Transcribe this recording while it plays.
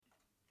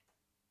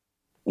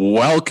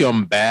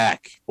Welcome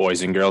back,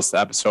 boys and girls, to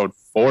episode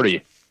 40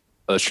 of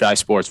the Shy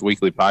Sports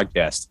Weekly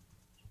Podcast.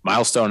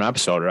 Milestone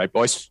episode, right,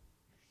 boys?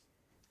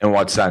 In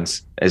what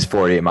sense is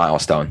 40 a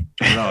milestone?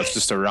 No, it's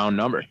just a round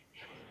number.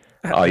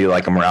 Oh, you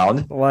like them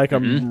round? Like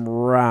them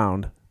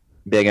round.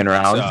 Big and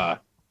round?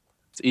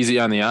 It's easy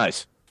on the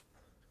eyes.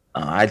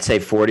 I'd say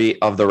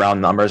 40 of the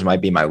round numbers might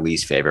be my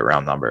least favorite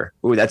round number.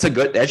 Ooh,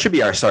 that should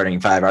be our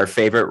starting five, our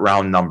favorite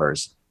round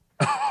numbers.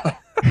 How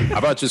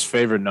about just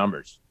favorite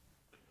numbers?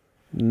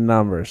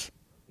 Numbers.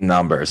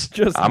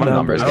 Just I'm a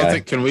numbers guy.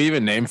 Can we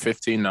even name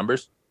 15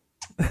 numbers?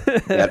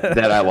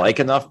 that I like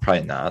enough?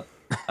 Probably not.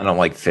 I don't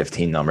like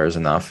 15 numbers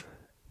enough.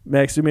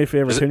 Max, do me a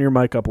favor. Turn your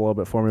mic up a little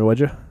bit for me, would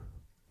you?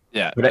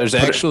 Yeah. Put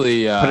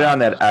it on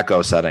that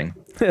echo setting.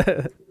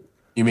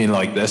 You mean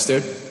like this,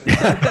 dude?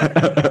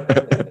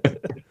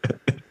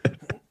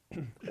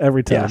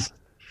 Every time. Yes.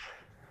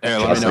 Hey,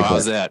 let me know.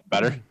 How's that?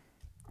 Better?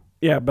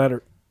 Yeah,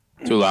 better.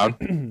 Too loud?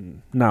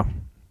 No.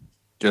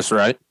 Just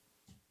right?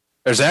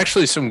 There's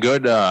actually some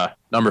good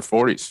number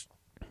 40s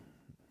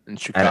in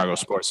Chicago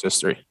sports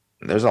history.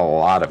 There's a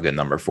lot of good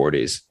number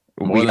 40s.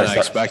 More than I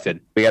expected.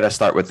 We got to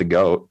start with the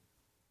GOAT.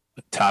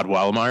 Todd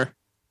Wellmeyer.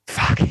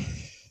 Fuck.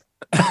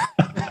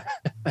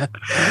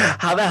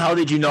 How the hell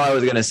did you know I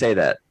was going to say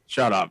that?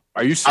 Shut up.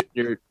 Are you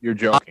you're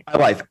joking? On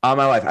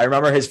my life. I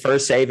remember his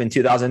first save in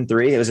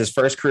 2003. It was his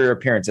first career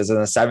appearance as in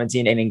a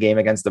 17-inning game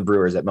against the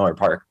Brewers at Miller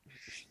Park.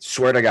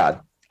 Swear to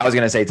God. I was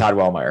going to say Todd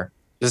Wellmeyer.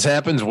 This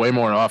happens way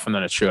more often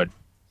than it should.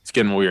 It's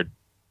getting weird.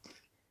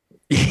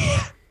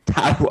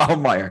 Todd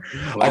Wellmeyer.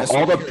 Of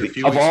all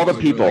the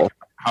people. Like,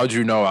 how'd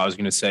you know I was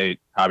going to say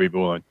Hobby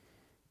Bowling?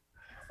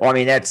 Well,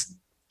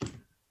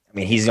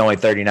 he's the only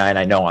 39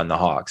 I know on the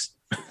Hawks.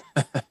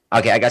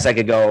 Okay, I guess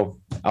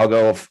I'll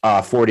go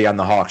 40 on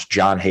the Hawks.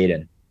 John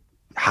Hayden.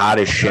 Hot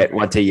as shit.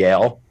 Went to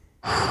Yale.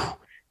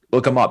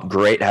 Look him up.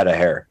 Great head of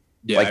hair.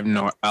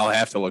 Yeah, I'll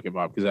have to look him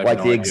up because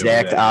like the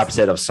exact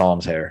opposite of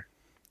Psalm's hair.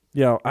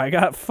 Yo, I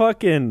got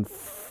fucking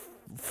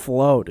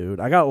flow, dude.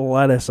 I got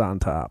lettuce on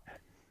top.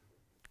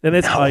 And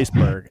it's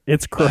iceberg.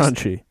 It's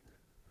crunchy.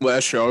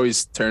 Last show,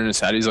 he's turning his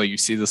head. He's like, you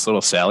see this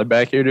little salad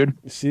back here, dude?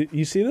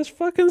 You see this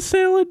fucking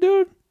salad,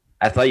 dude?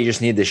 I thought you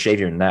just needed to shave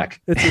your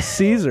neck. It's a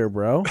Caesar,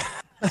 bro.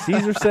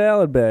 Caesar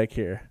salad back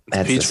here.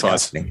 That's peach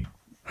disgusting.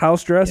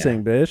 House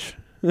dressing, bitch.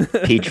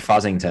 Peach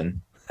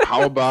Fuzzington.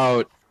 How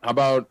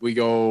about we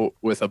go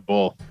with a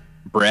bull?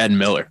 Brad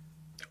Miller.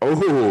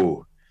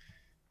 Oh,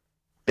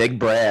 Big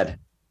Brad.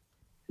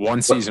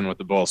 One season with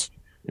the Bulls.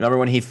 Remember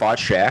when he fought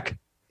Shaq?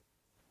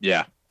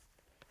 Yeah.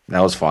 That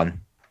was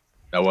fun.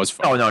 That was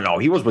fun. Oh, no.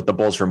 He was with the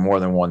Bulls for more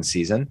than one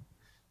season.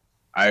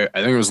 I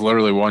think it was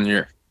literally 1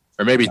 year.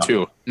 Or maybe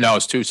two. No,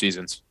 it's 2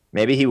 seasons.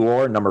 Maybe he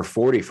wore number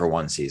 40 for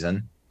one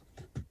season.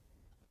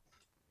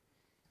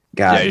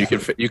 God. Yeah,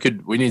 you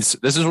could. We need.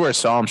 This is where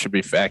Psalm should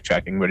be fact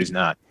checking, but he's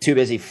not. Too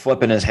busy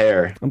flipping his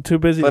hair. I'm too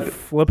busy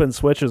flipping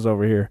switches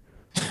over here.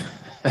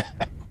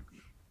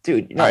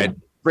 Dude, right.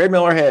 Brad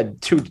Miller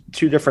had two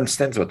different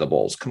stints with the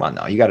Bulls. Come on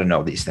now. You got to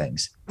know these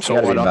things. So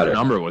what other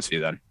number was he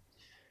then?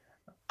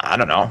 I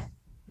don't know.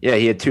 Yeah,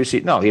 he had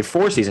he had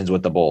 4 seasons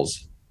with the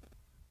Bulls.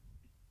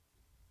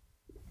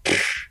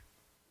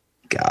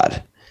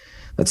 God.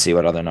 Let's see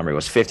what other number he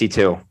was.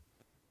 52.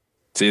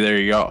 See, there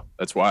you go.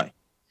 That's why.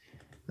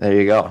 There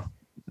you go.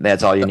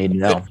 That's all you need to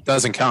know. It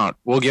doesn't count.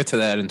 We'll get to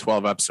that in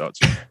 12 episodes.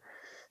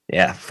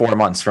 Yeah, 4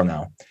 months from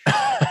now.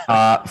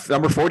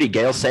 Number 40,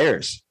 Gale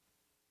Sayers.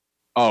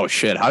 Oh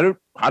shit! How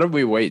did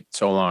we wait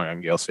so long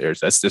on Gale Sayers?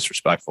 That's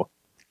disrespectful.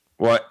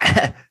 What?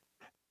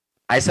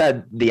 I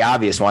said the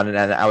obvious one, and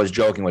then I was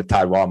joking with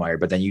Todd Wellmeyer,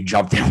 but then you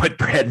jumped in with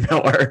Brad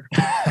Miller.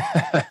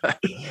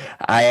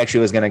 I actually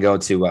was going to go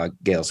to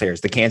Gale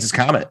Sayers, the Kansas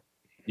Comet.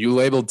 You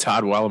labeled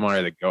Todd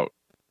Wellmeyer the GOAT.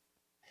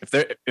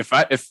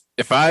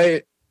 If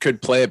I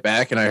could play it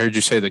back and I heard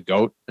you say the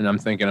GOAT, and I'm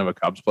thinking of a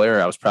Cubs player,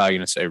 I was probably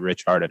going to say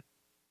Rich Harden.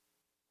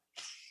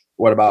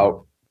 What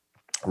about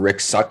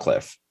Rick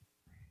Sutcliffe?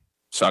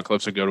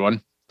 Sutcliffe's a good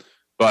one,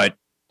 but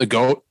the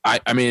GOAT.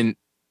 I mean,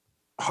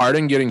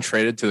 Harden getting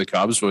traded to the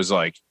Cubs was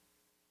like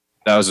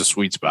that was a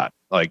sweet spot,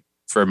 like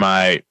for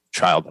my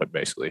childhood,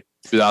 basically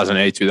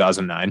 2008,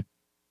 2009.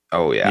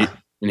 Oh yeah,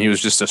 and he was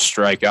just a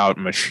strikeout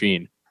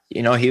machine.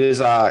 You know, he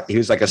was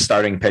like a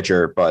starting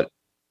pitcher, but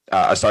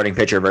a starting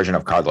pitcher version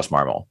of Carlos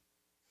Marmol.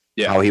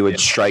 Yeah, how he would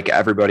strike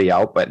everybody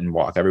out, but and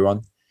walk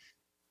everyone.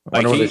 I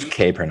wonder what his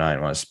K per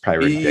 9 was.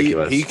 Probably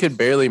ridiculous. He could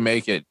barely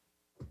make it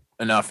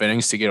enough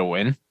innings to get a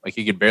win. Like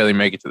he could barely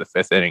make it to the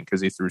 5th inning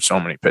because he threw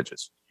so many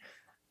pitches.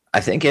 I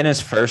think in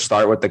his first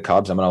start with the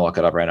Cubs, I'm going to look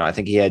it up right now. I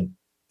think he had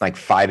like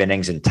 5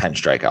 innings and 10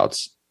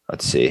 strikeouts.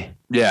 Let's see.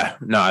 Yeah,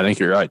 no, I think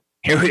you're right.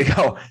 Here we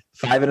go.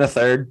 5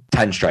 1/3,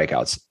 10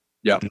 strikeouts.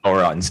 Yeah, no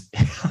runs.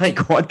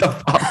 Like what the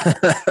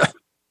fuck?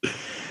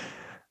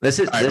 This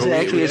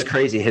is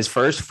crazy. His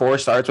first 4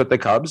 starts with the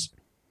Cubs,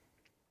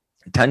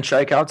 10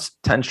 strikeouts,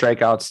 10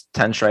 strikeouts,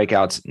 10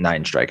 strikeouts,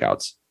 9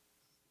 strikeouts.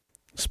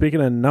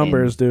 Speaking of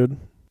numbers, dude.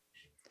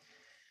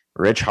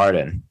 Rich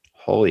Harden.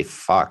 Holy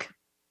fuck.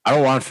 I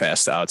don't want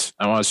fast outs.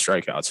 I want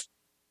strikeouts.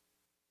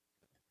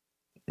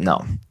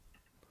 No.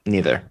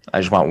 Neither. I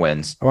just want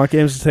wins. I want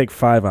games to take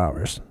 5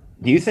 hours.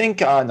 Do you think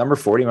number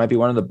 40 might be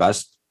one of the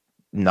best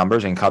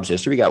numbers in Cubs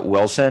history? We got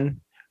Wilson,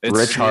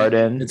 Rich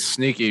Harden. It's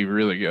sneaky,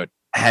 really good.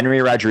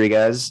 Henry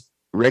Rodriguez,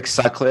 Rick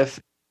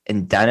Sutcliffe,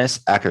 and Dennis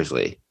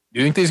Eckersley. Do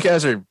you think these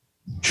guys are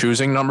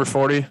choosing number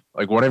 40?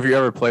 Like, whenever you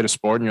ever played a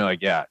sport and you're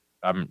like, yeah,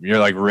 you're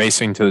like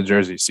racing to the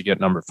jerseys to get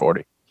number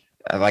 40.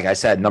 Like I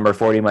said, number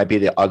 40 might be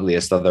the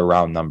ugliest of the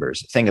round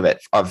numbers. Think of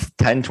it. Of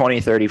 10,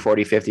 20, 30,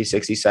 40, 50,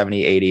 60,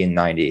 70, 80, and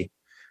 90,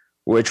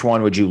 which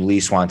one would you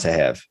least want to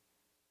have?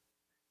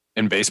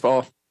 In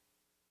baseball?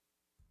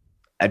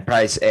 I'd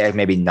probably say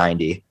maybe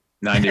 90.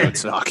 90 would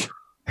suck.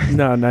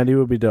 No, 90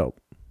 would be dope.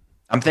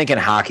 I'm thinking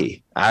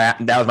hockey. That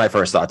was my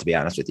first thought, to be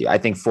honest with you. I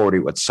think 40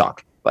 would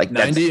suck. Like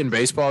 90 in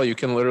baseball, you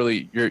can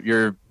literally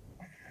you're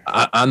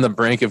on the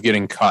brink of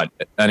getting cut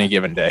any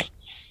given day.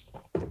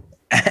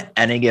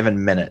 Any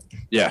given minute.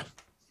 Yeah.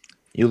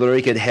 You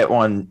literally could hit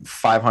one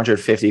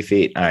 550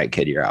 feet. All right,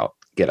 kid, you're out.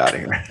 Get out of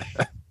here.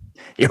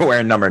 You're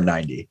wearing number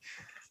 90.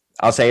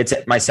 I'll say it's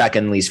my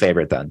second least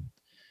favorite then.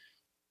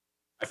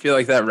 I feel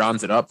like that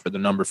rounds it up for the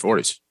number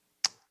 40s.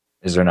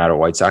 Is there not a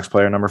White Sox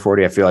player number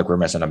 40? I feel like we're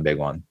missing a big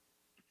one.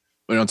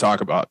 We don't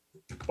talk about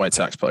White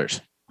Sox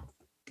players.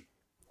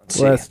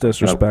 Well, that's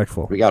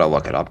disrespectful. We got to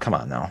look it up. Come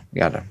on now. We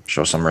got to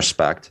show some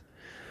respect.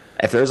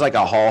 If there's like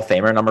a Hall of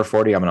Famer number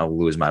 40, I'm going to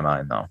lose my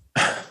mind though.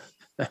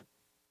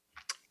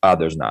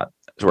 There's not.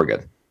 So we're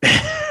good.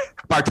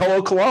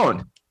 Bartolo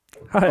Colon.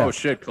 Oh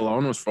shit.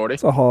 Cologne was 40.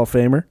 It's a Hall of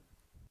Famer.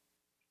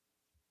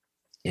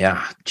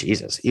 Yeah.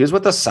 Jesus. He was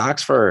with the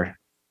Sox for.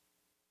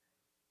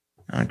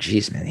 Oh,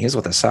 geez, man. He was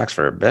with the Sox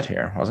for a bit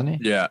here, wasn't he?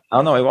 Yeah.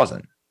 Oh, no, he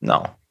wasn't.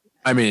 No.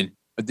 I mean,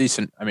 a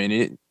decent. I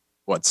mean,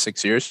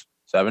 6 years?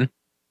 7?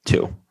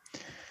 2.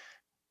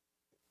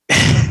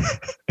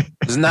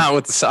 He's not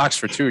with the Sox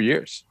for 2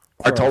 years.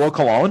 Bartolo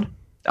Colon.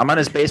 I'm on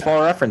his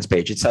baseball reference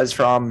page. It says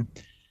from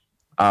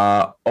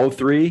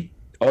 2002,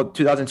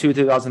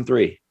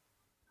 2003.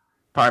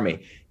 Pardon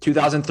me.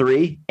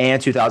 2003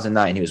 and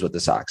 2009, he was with the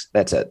Sox.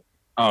 That's it.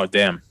 Oh,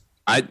 damn.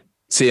 I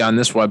see on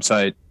this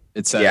website,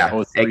 it said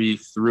 03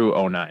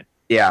 through 09.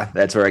 Yeah,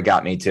 that's where it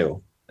got me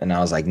too. And I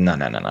was like, no.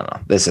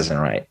 This isn't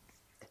right.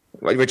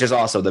 Which is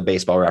also the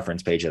baseball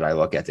reference page that I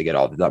look at to get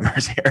all the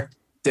numbers here.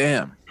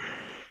 Damn.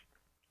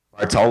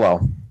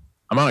 Bartolo.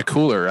 I'm on a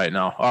cooler right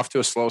now. Off to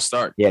a slow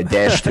start. Yeah,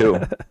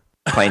 -2.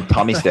 Playing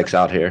tummy sticks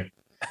out here.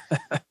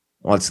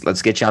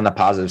 Let's get you on the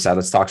positive side.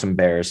 Let's talk some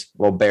Bears.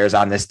 Well, Bears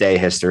on this day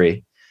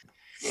history.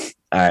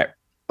 All right.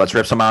 Let's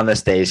rip some on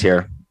this days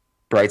here.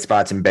 Bright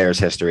spots in Bears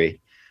history.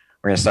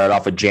 We're going to start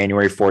off with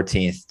January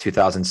 14th,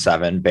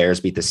 2007. Bears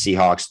beat the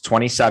Seahawks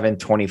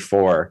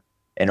 27-24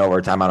 in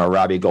overtime on a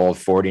Robbie Gould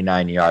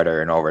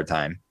 49-yarder in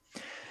overtime.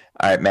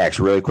 All right, Max,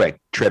 really quick.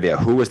 Trivia.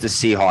 Who was the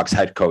Seahawks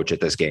head coach at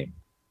this game?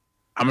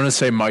 I'm going to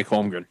say Mike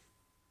Holmgren.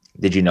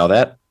 Did you know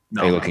that?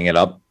 No. Are you looking it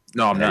up?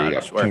 No, I'm not. I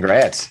swear.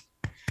 Congrats.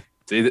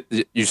 See,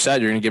 you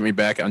said you're going to get me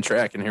back on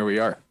track, and here we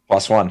are.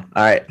 +1.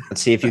 All right.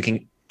 Let's see if you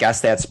can guess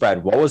that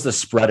spread. What was the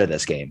spread of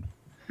this game?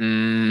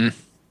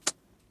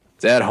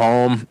 It's at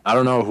home. I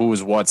don't know who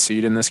was what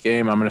seed in this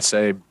game. I'm going to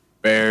say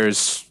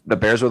Bears. The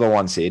Bears were the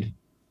 1 seed.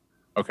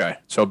 Okay.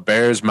 So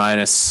Bears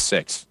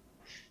 -6.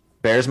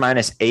 Bears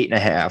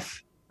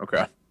 -8.5.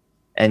 Okay.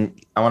 And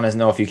I want to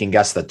know if you can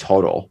guess the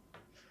total.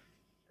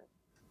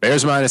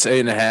 Bears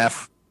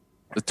 -8.5.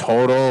 The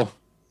total,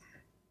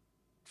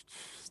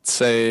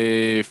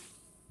 say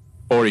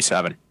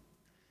 47. It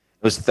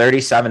was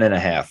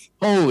 37.5.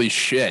 Holy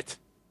shit.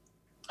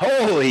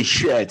 Holy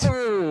shit.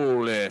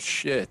 Holy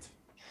shit.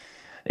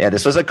 Yeah,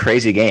 this was a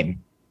crazy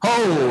game.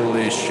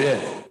 Holy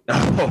shit.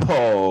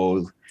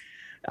 Oh,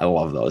 I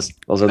love those.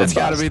 Those are the best.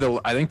 That's got to be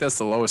I think that's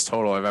the lowest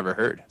total I've ever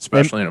heard,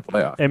 especially in a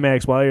playoff. Hey,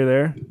 Max, while you're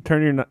there,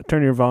 turn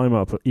your volume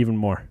up even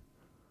more.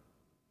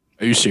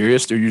 Are you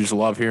serious? Or you just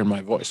love hearing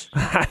my voice?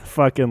 I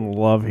fucking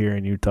love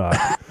hearing you talk.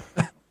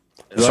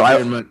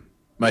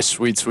 My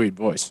sweet, sweet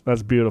voice.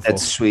 That's beautiful.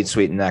 That's sweet,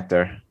 sweet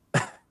nectar.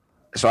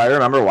 So I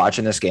remember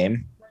watching this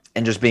game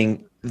and just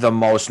being the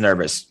most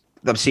nervous.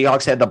 The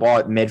Seahawks had the ball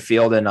at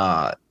midfield and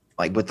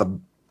like with the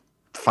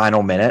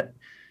final minute.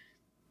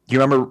 Do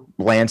you remember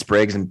Lance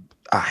Briggs and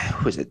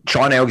who was it?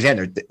 Sean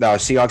Alexander. The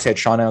Seahawks had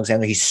Sean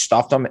Alexander. He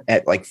stuffed them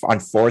at like on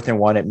 4th and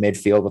 1 at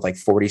midfield with like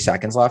 40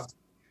 seconds left.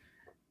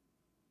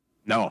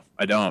 No,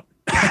 I don't.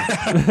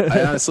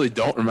 I honestly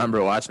don't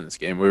remember watching this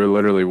game. We were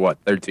literally,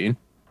 13?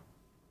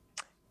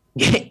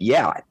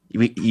 Yeah.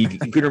 You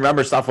can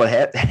remember stuff what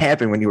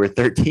happened when you were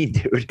 13,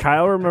 dude.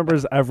 Kyle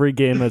remembers every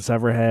game that's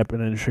ever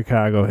happened in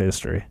Chicago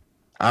history.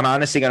 I'm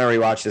honestly going to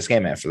rewatch this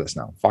game after this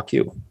now. Fuck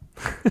you.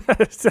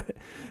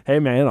 Hey,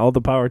 man, all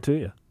the power to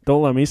you.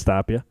 Don't let me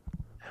stop you.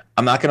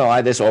 I'm not going to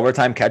lie. This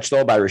overtime catch,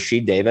 though, by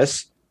Rasheed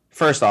Davis.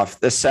 First off,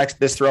 this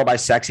throw by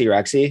Sexy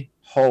Rexy.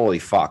 Holy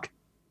fuck.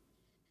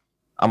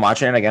 I'm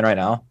watching it again right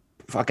now.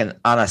 Fucking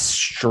on a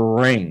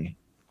string.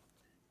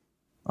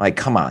 Like,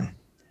 come on.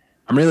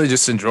 I'm really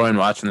just enjoying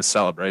watching the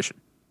celebration.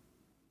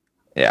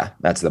 Yeah,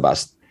 that's the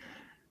best.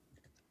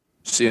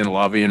 Seeing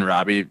Lovey and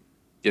Robbie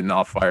getting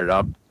all fired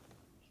up.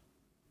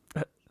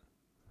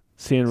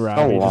 Seeing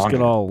Robbie just get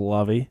all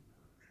lovey.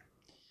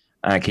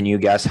 Can you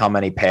guess how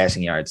many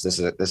passing yards? This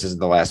is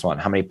the last one.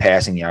 How many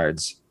passing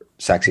yards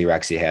Sexy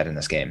Rexy had in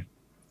this game?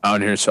 I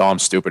want to hear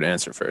Saul's stupid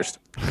answer first.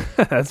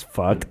 That's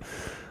fucked.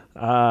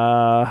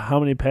 How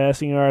many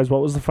passing yards?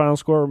 What was the final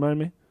score? Remind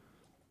me.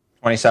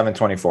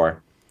 27-24. I'm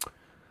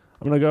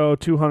going to go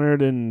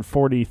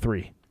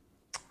 243.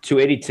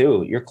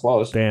 282. You're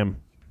close. Damn.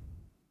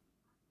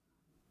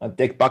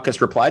 Dick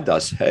Buckus replied to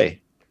us.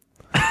 Hey.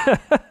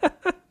 What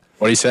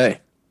do you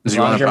say? Does he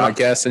want a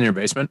podcast in your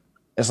basement?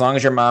 As long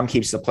as your mom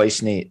keeps the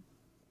place neat.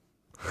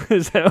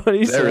 Is that what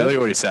he said? Is that really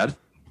what he said?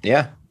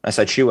 Yeah. I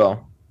said she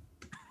will.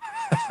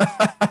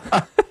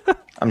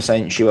 I'm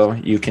saying she will.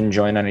 You can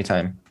join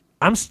anytime.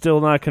 I'm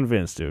still not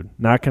convinced, dude.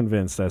 Not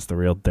convinced that's the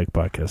real Dick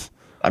Buckus.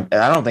 I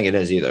don't think it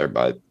is either,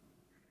 but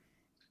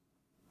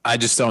I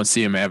just don't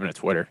see him having a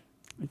Twitter.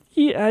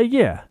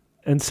 Yeah.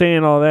 And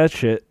saying all that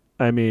shit,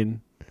 I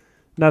mean,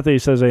 not that he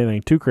says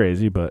anything too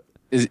crazy, but...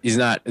 Is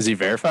he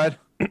verified?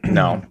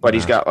 No, but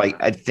he's got,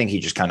 I think he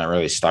just kind of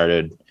really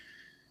started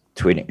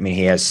tweeting. I mean,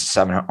 he has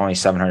only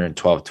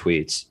 712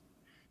 tweets.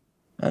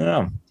 I don't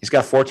know. He's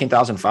got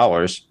 14,000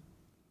 followers.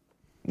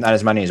 Not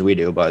as many as we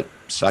do, but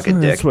suck it,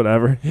 dick. That's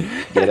whatever.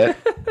 Get it?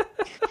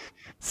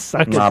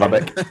 Suck not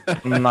it.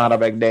 Not a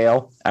big deal.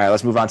 All right,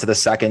 let's move on to the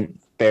second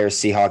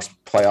Bears-Seahawks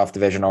playoff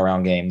divisional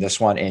round game. This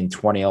one in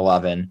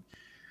 2011.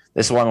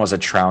 This one was a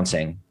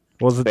trouncing.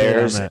 What was the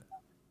Bears, date on that?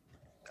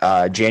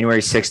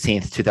 January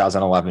 16th,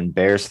 2011.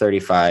 Bears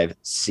 35,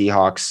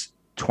 Seahawks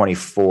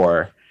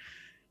 24.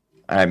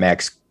 All right,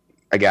 Max.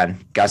 Again,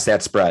 guess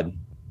that spread.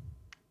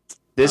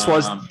 This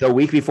was the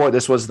week before.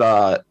 This was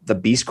the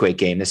Beastquake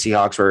game. The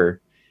Seahawks were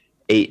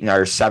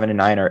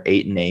 7-9 or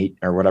 8-8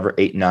 or whatever,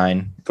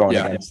 8-9 going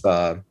against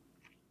the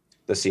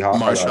Seahawks.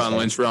 Marshawn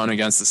Lynch run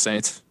against the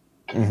Saints.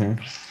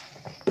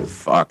 Mm-hmm.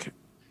 Fuck.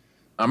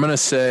 I'm gonna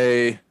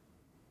say.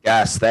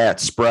 Guess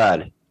that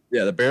spread.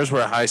 Yeah, the Bears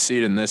were a high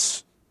seed in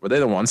this. Were they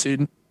the 1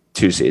 seed?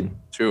 2 seed.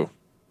 2.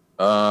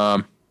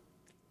 Man,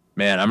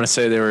 I'm gonna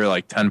say they were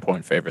like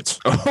 10-point favorites.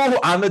 Oh,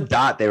 on the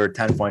dot, they were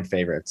 10-point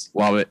favorites.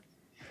 Love it.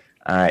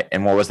 All right,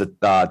 and what was the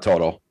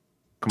total?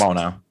 Come on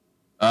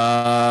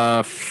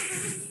now.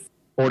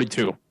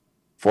 42.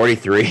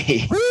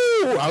 43. Woo!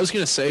 I was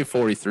gonna say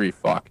 43.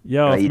 Fuck.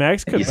 Yo, if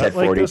Max could bet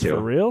like this for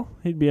real,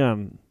 he'd be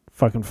on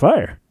fucking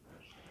fire.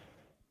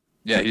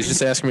 Yeah, he's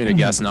just asking me to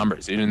guess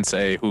numbers. He didn't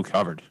say who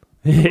covered,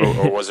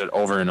 or was it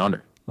over and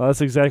under? Well,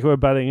 that's exactly what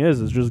betting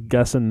is just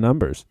guessing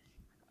numbers.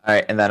 All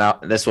right, and then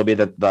this will be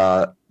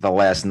the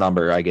last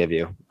number I give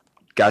you.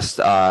 Guess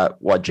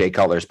what Jay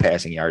Cutler's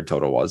passing yard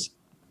total was.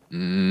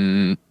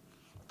 What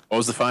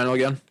was the final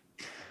again?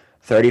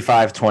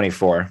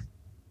 35-24.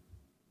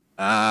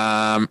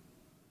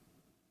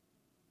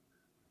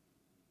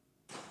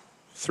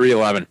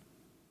 311.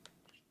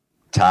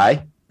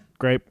 Ty?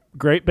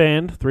 Great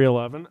band,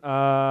 311.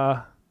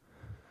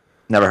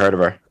 Never heard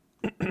of her.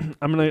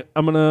 I'm gonna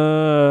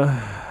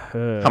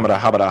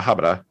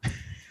Habada.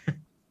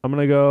 I'm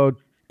gonna go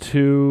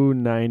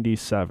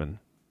 297.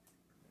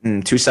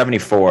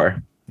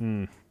 274.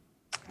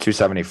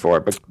 274.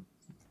 But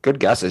good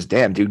guesses.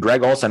 Damn, dude.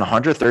 Greg Olsen,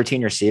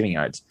 113 receiving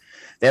yards.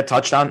 They had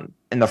touchdown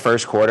in the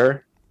first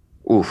quarter.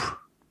 Oof.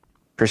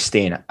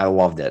 Pristine. I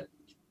loved it.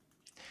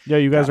 Yeah,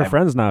 you guys are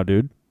friends now,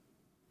 dude.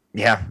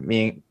 Yeah,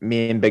 me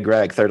and Big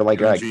Greg, third of like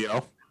Greg.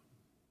 Gio.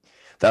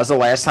 That was the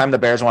last time the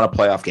Bears won a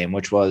playoff game,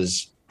 which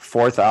was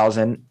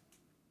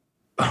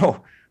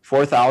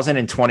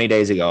 4,020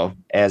 days ago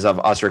as of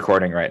us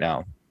recording right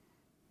now.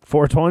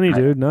 420,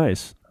 dude.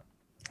 Nice.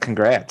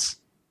 Congrats.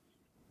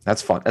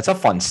 That's fun. That's a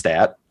fun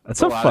stat.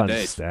 That's a fun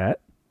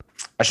stat.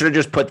 I should have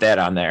just put that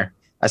on there.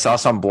 I saw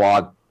some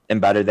blog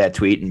embedded that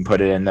tweet and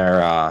put it in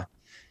their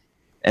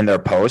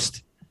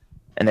post.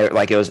 And they're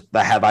like,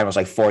 the headline was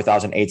like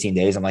 4,018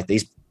 days. I'm like,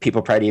 these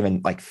people probably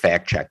even like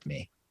fact checked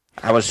me.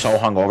 I was so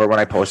hungover when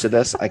I posted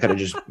this. I could have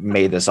just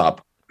made this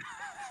up.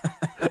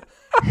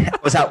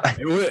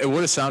 It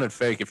would have sounded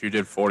fake if you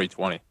did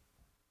 40-20.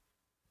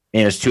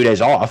 It's 2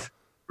 days off.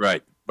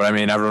 Right. But I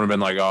mean, everyone would have been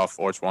like, oh,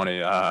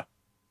 420.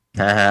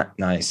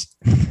 Nice.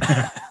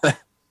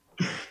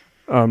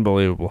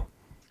 Unbelievable.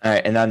 All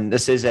right. And then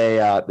this is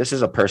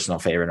a personal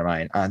favorite of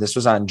mine. This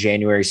was on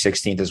January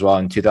 16th as well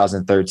in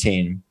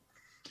 2013.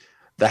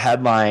 The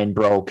headline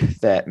broke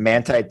that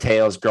Manti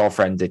Te'o's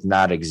girlfriend did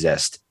not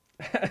exist.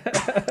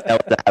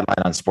 That was the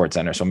headline on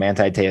SportsCenter. So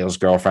Manti Te'o's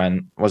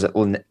girlfriend, was it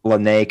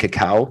Lene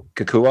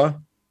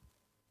Kakua?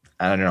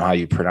 I don't know how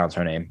you pronounce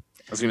her name.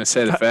 I was going to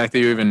say, the fact that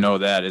you even know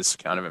that is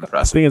kind of I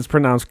impressive. think it's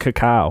pronounced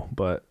cacao,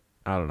 but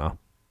I don't know.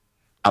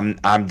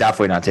 I'm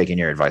definitely not taking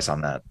your advice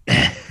on that.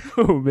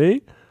 Who,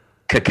 me?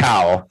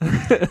 Cacao.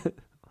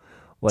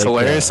 It's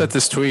hilarious that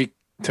this tweet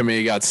to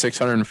me got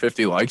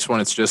 650 likes when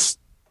it's just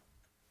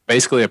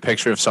basically a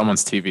picture of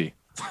someone's TV.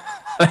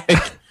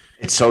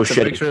 It's so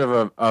shitty. A picture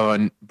of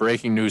a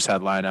breaking news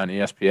headline on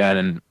ESPN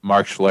and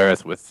Mark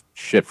Schlereth with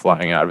shit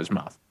flying out of his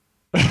mouth.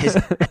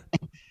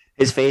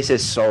 His face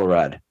is so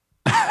red.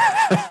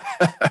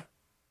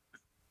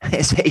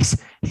 His face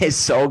is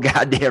so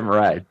goddamn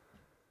red.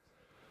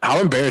 How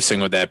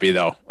embarrassing would that be,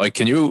 though? Like,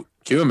 can you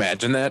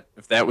imagine that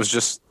if that was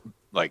just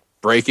like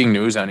breaking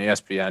news on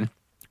ESPN?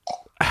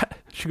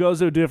 She goes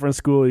to a different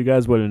school. You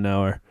guys wouldn't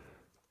know her.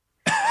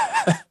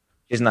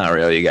 She's not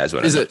real. You guys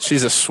wouldn't.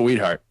 She's a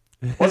sweetheart.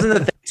 Wasn't the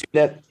thing too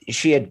that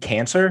she had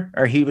cancer,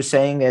 or he was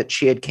saying that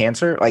she had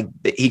cancer? Like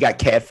he got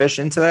catfished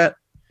into that?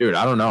 Dude,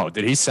 I don't know.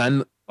 Did he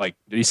send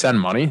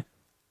money?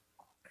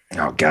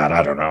 Oh God,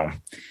 I don't know.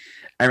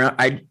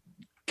 I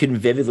can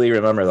vividly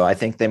remember though. I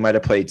think they might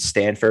have played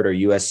Stanford or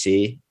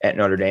USC at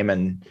Notre Dame,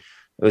 and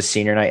it was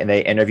senior night, and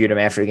they interviewed him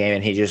after the game,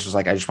 and he just was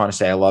like, "I just want to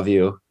say I love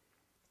you."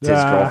 To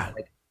his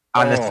girlfriend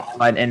on the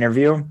sideline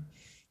interview.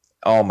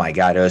 Oh my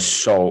God, it was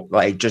so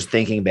like just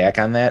thinking back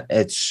on that,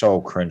 it's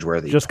so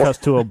cringeworthy. Just cuts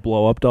to a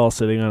blow up doll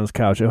sitting on his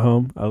couch at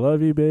home. I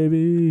love you,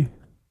 baby.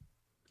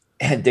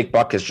 And Dick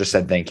Butkus just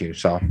said thank you,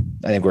 so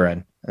I think we're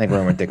in. I think we're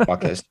in with Dick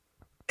Butkus.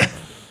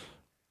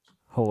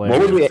 Hilarious.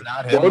 What would we?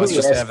 Let's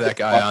just have that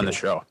guy on the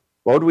show.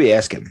 What would we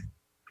ask him?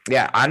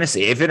 Yeah,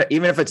 honestly, even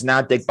if it's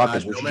not Dick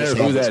Butkus, no matter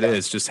who that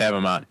is, just have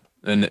him on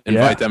and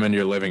invite them into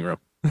your living room.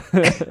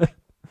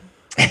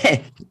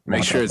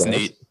 Make sure it's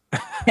neat.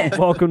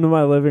 Welcome to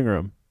my living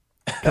room.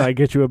 Can I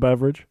get you a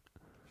beverage?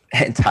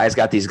 And Ty's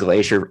got these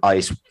glacier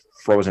ice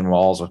frozen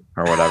walls or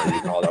whatever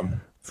you call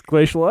them. It's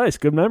glacial ice.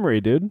 Good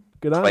memory, dude.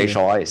 Good on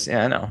glacial you. Ice.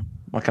 Yeah, I know.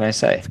 What can I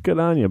say? It's good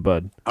on you,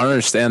 bud. I don't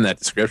understand that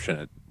description.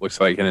 It looks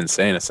like an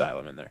insane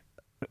asylum in there.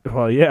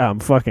 Well, yeah, I'm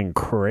fucking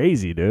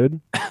crazy, dude.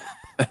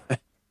 All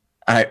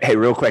right, hey,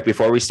 real quick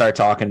before we start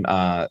talking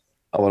a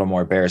little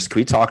more Bears, can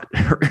we talk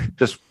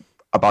just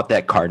about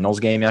that Cardinals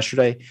game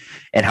yesterday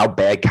and how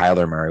bad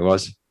Kyler Murray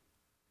was?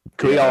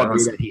 Can we all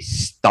agree that he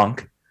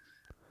stunk?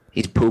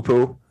 He's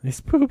poo-poo.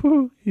 He's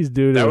poo-poo. He's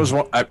doo-doo. That was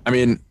one. I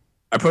mean,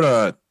 I put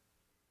a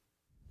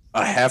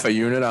half a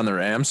unit on the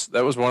Rams.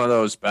 That was one of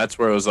those bets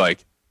where it was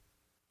like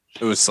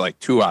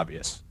too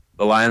obvious.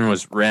 The line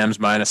was Rams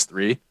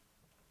 -3,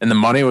 and the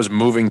money was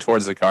moving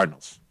towards the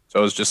Cardinals. So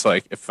it was just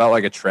like, it felt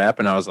like a trap,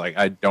 and I was like,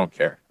 I don't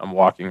care. I'm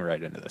walking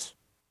right into this.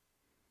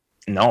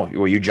 No,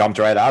 well, you jumped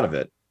right out of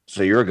it,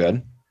 so you're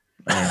good.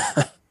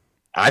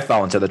 I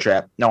fell into the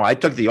trap. No, I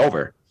took the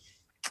over.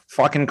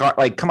 Fucking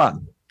come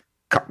on.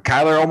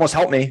 Kyler almost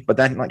helped me, but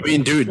then I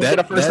mean, dude,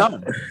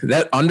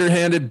 that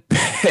underhanded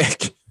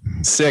pick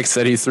six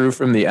that he threw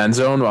from the end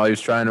zone while he was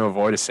trying to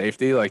avoid a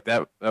safety, like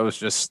that was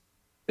just,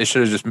 they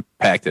should have just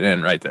packed it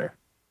in right there.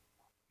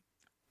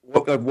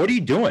 What are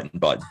you doing,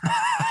 bud?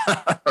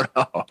 I don't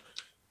know.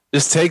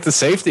 Just take the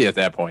safety at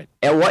that point.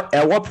 At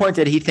what point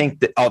did he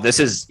think that, this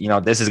is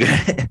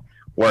gonna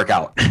work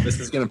out? This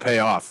is gonna pay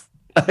off.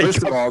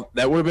 First of all,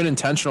 that would have been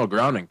intentional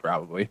grounding,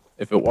 probably,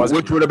 if it wasn't.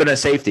 Which would have been a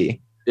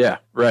safety. Yeah,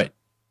 right.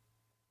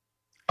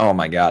 Oh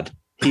my God.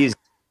 The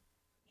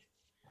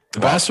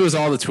best was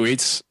all the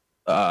tweets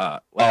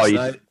last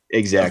night.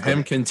 Exactly. Of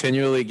him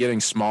continually getting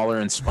smaller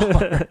and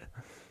smaller.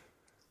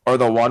 Or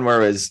the one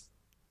where it was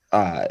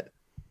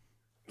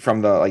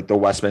from the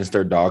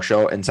Westminster dog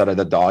show. Instead of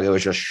the dog, it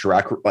was just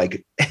Shrek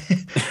like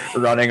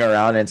running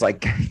around, and it's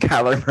like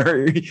Kyler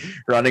Murray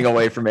running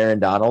away from Aaron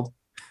Donald.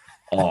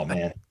 Oh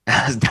man.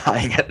 I was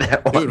dying at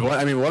that one.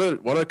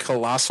 Dude, what a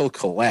colossal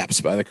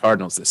collapse by the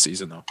Cardinals this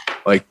season, though.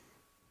 Like,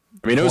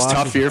 I mean, it was a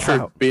tough year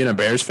for being a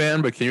Bears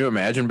fan, but can you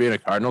imagine being a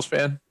Cardinals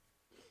fan?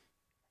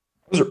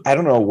 I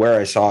don't know where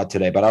I saw it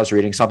today, but I was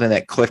reading something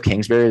that Cliff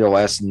Kingsbury, the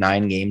last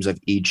 9 games of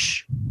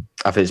each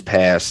of his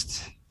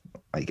past,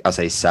 like I'll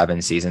say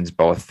 7 seasons,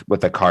 both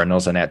with the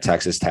Cardinals and at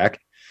Texas Tech,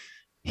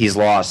 he's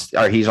lost,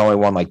 or he's only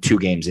won like 2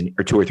 games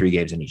or 2 or 3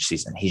 games in each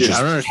season. He's just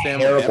I don't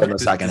understand terrible in the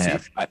second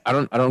half. I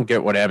don't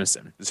get what happens to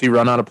him. Does he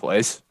run out of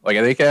place? Like,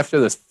 I think after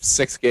the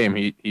 6th game,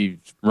 he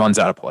runs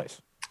out of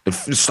place.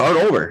 Start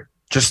over.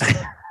 Just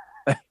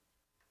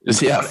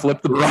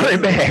flip the run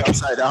it back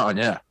upside down.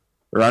 Yeah,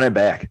 run it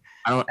back.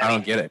 I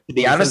don't get it. To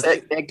be honest,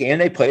 that game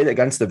they played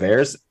against the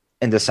Bears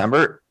in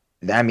December,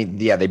 I mean,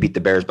 yeah, they beat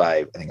the Bears by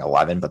I think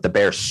 11, but the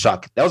Bears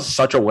suck. That was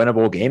such a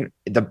winnable game.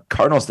 The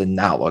Cardinals did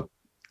not look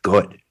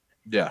good.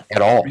 Yeah,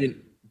 at all. I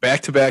mean,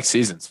 back-to-back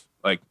seasons,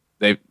 like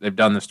they've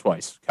done this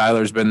twice.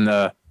 Kyler's been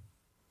the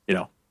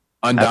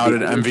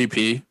undoubted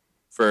MVP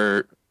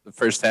for the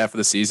first half of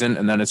the season,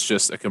 and then it's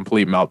just a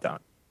complete meltdown.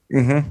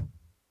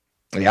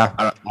 Mm-hmm. Yeah,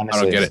 I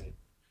don't get it.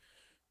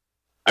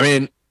 I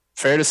mean,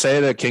 fair to say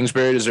that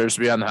Kingsbury deserves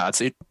to be on the hot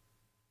seat.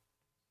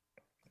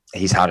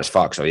 He's hot as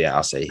fuck, so yeah,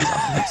 I'll say he's on the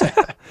hot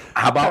seat.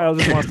 How about Kyle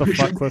just wants to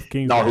fuck Cliff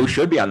Kingsbury? No, who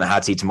should be on the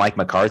hot seat's Mike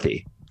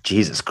McCarthy.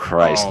 Jesus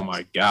Christ! Oh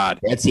my God,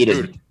 that seat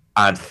is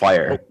on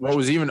fire. What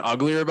was even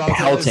uglier about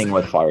pelting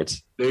with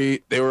farts?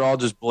 They were all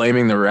just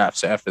blaming the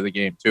refs after the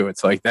game too.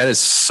 It's like, that is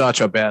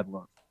such a bad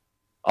look.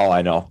 Oh,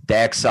 I know.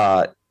 Dax,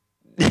 what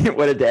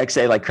did Dax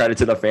say? Like, credit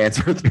to the fans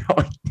for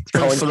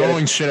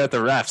throwing shit at the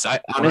refs.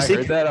 Honestly,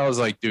 when I heard that, I was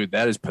like, dude,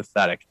 that is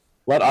pathetic.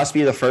 Let us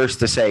be the first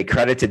to say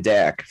credit to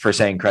Dak for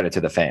saying credit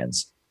to the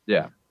fans.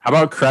 Yeah. How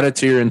about credit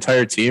to your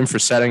entire team for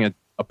setting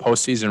a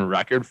postseason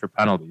record for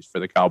penalties for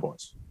the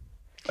Cowboys?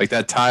 Like,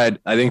 that tied,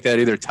 I think that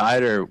either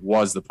tied or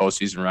was the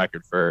postseason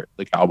record for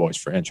the Cowboys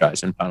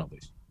franchise in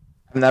penalties.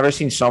 I've never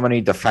seen so many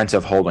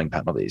defensive holding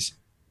penalties.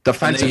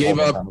 defensive.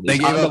 They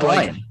gave up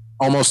like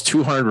almost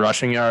 200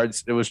 rushing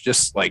yards. It was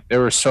just like they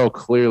were so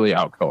clearly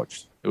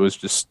outcoached. It was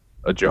just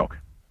a joke.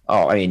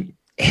 Oh, I mean,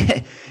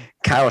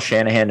 Kyle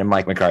Shanahan and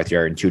Mike McCarthy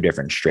are in two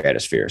different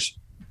stratospheres.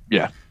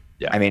 Yeah.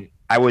 I mean,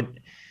 I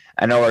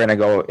know we're going to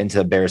go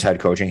into Bears head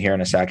coaching here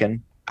in a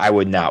second. I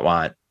would not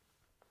want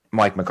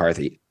Mike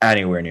McCarthy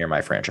anywhere near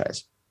my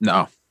franchise.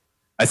 No,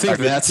 I think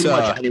that's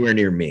anywhere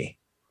near me.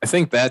 I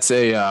think that's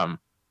a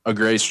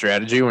great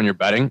strategy when you're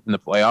betting in the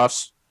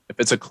playoffs. If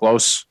it's a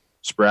close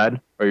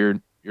spread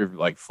or you're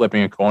like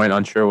flipping a coin,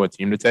 unsure what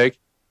team to take,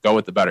 go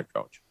with the better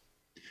coach.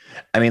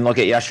 I mean, look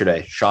at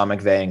yesterday. Sean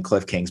McVay and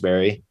Cliff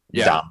Kingsbury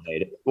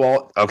dominated.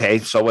 Well, okay,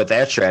 so with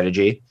that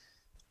strategy,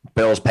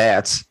 Bills,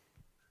 Pats,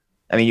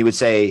 I mean, you would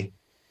say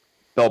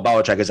Bill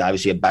Belichick is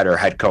obviously a better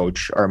head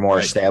coach or a more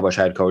established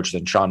head coach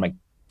than Sean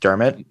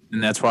McDermott.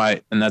 And that's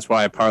why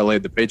I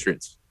parlayed the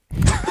Patriots.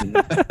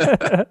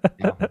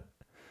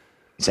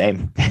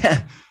 Same.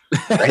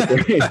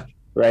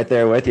 right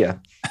there with you.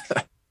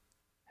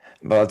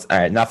 But all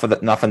right, enough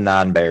of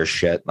non-Bears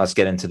shit. Let's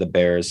get into the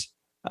Bears.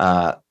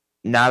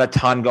 Not a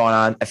ton going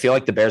on. I feel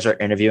like the Bears are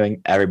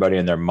interviewing everybody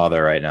and their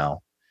mother right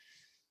now.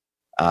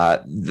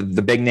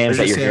 The big names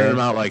that you're hearing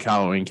about like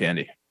Halloween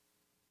candy.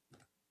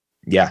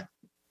 Yeah,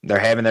 they're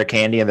having their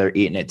candy and they're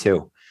eating it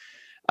too.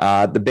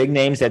 The big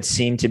names that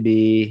seem to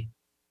be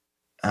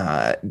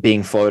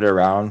being floated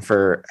around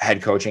for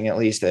head coaching, at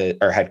least,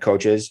 or head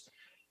coaches,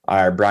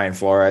 are Brian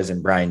Flores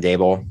and Brian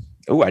Dable.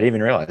 Oh, I didn't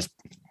even realize.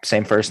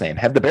 Same first name.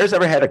 Have the Bears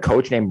ever had a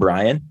coach named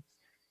Brian?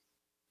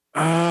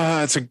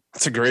 It's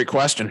a great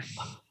question.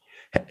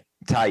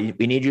 Ty,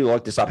 we need you to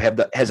look this up.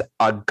 Has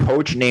a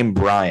coach named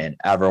Brian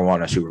ever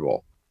won a Super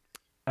Bowl?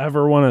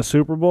 Ever won a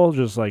Super Bowl?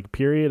 Just like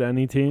period,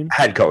 any team?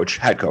 Head coach.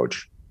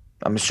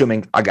 I'm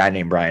assuming a guy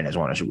named Brian has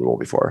won a Super Bowl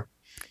before.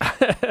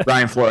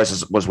 Brian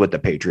Flores was with the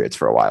Patriots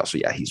for a while, so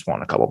yeah, he's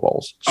won a couple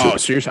bowls. So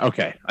you're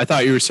okay. I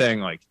thought you were saying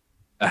like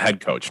a head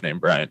coach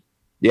named Brian.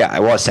 Yeah, I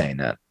was saying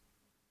that.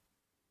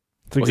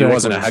 He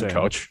wasn't a head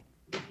coach.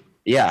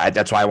 Yeah,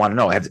 that's why I want to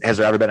know. Has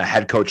there ever been a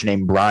head coach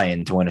named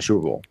Brian to win a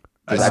Super Bowl?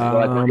 Because I feel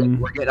like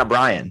we're getting a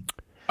Brian.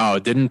 Oh,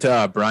 didn't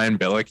Brian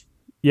Billick?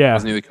 Yeah.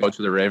 Wasn't he the coach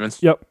of the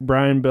Ravens? Yep,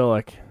 Brian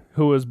Billick,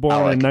 who was born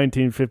in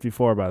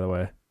 1954, by the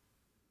way.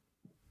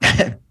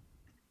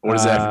 What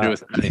does that have to do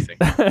with anything?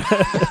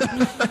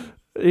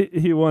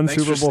 He won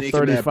Super Bowl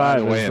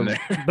 35 as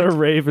the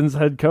Ravens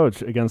head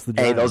coach against the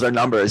Giants. Hey, those are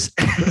numbers.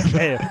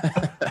 Hey,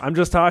 I'm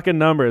just talking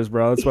numbers,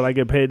 bro. That's what I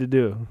get paid to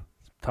do.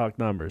 Talk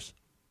numbers.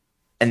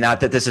 And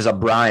not that this is a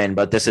Brian,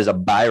 but this is a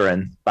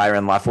Byron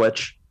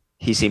Leftwich.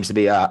 He seems to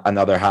be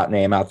another hot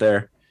name out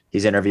there.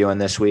 He's interviewing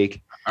this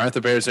week. Aren't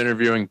the Bears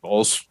interviewing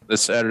Bowles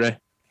this Saturday?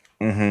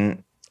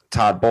 Mm-hmm.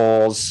 Todd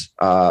Bowles.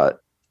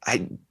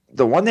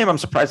 The one name I'm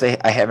surprised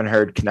I haven't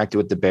heard connected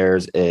with the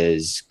Bears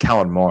is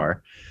Kellen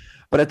Moore.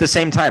 But at the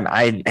same time,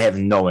 I have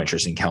no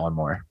interest in Kellen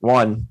Moore.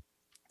 One,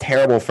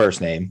 terrible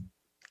first name.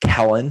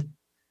 Kellen?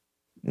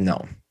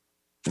 No.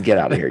 Get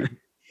out of here.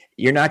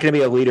 You're not going to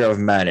be a leader of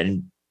men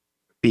and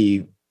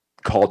be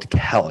called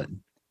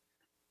Kellen.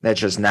 That's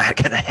just not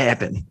going to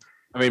happen.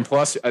 I mean,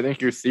 plus, I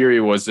think your theory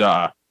was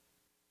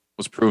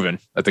proven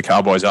that the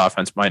Cowboys'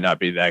 offense might not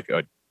be that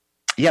good.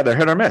 Yeah, they're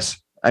hit or miss.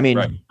 I mean,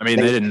 they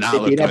did not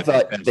look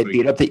good. They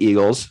beat up the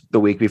Eagles the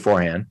week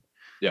beforehand.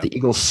 Yeah. The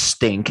Eagles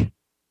stink,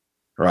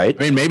 right?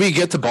 I mean, maybe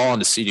get the ball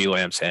into CeeDee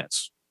Lamb's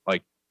hands.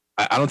 Like,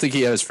 I don't think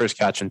he had his first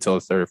catch until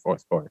the third or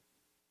fourth quarter.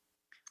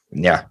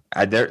 Yeah,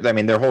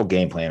 their whole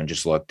game plan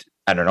just looked.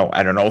 I don't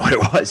know what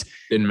it was.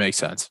 Didn't make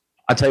sense.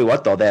 I'll tell you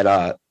what, though,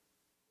 that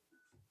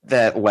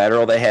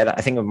lateral they had,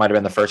 I think it might have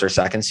been the first or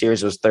second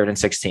series. It was 3rd and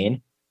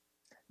 16.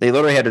 They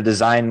literally had to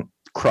design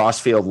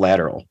crossfield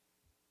lateral.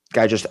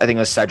 Guy I think it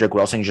was Cedric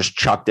Wilson, just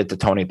chucked it to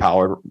Tony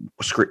Pollard,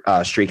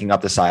 streaking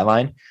up the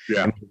sideline.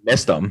 Yeah, I mean, he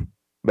missed him,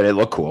 but it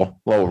looked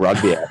cool. A little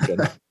rugby action.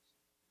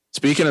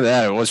 Speaking of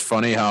that, it was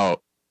funny how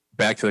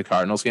back to the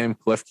Cardinals game,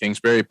 Cliff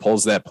Kingsbury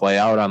pulls that play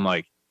out on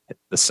like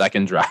the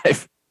second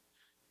drive,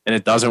 and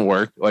it doesn't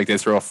work. Like they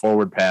throw a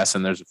forward pass,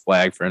 and there's a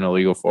flag for an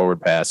illegal forward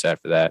pass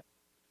after that.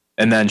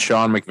 And then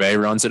Sean McVay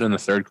runs it in the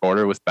third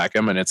quarter with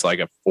Beckham, and it's like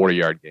a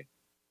 40-yard game.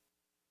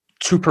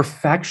 To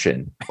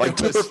perfection. Like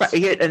to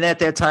perfection. And at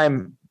that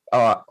time,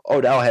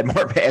 Odell had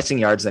more passing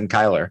yards than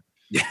Kyler.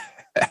 Yeah.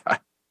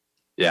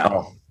 Yeah.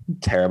 Oh,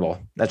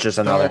 terrible. That's just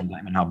another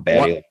indictment how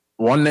bad he is.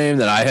 One name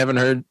that I haven't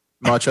heard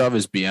much of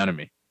is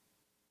Bieniemy.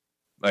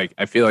 Like,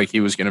 I feel like he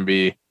was going to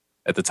be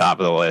at the top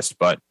of the list,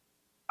 but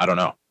I don't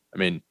know. I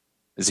mean,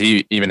 does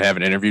he even have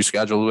an interview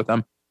scheduled with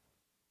them?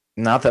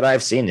 Not that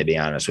I've seen, to be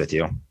honest with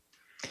you.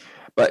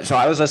 But so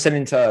I was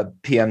listening to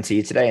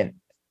PMT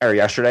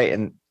yesterday,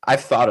 and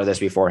I've thought of this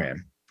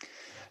beforehand.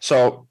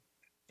 So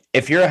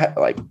if you're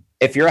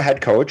a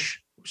head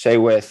coach, say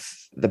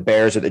with the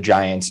Bears or the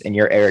Giants, and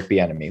you're Eric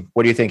Bieniemy,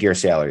 what do you think your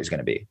salary is going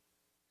to be?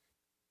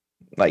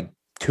 Like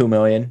 $2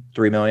 million,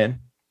 $3 million?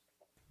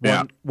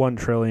 Yeah, $1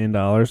 trillion,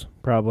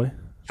 probably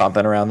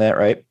something around that,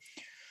 right?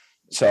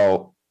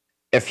 So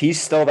if he's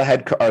still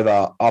the or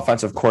the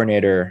offensive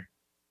coordinator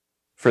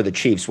for the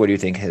Chiefs, what do you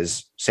think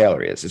his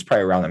salary is? It's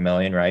probably around $1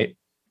 million, right?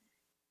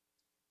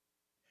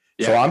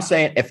 So I'm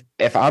saying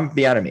if I'm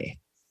Bieniemy,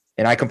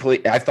 and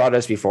I've thought of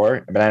this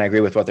before, but I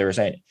agree with what they were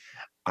saying.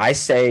 I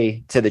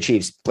say to the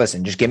Chiefs,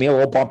 listen, just give me a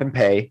little bump in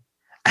pay.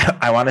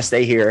 I want to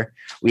stay here.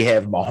 We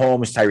have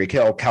Mahomes, Tyreek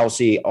Hill,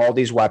 Kelsey, all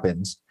these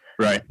weapons.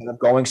 Right. Instead of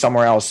going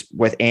somewhere else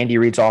with Andy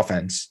Reid's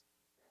offense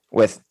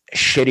with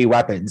shitty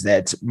weapons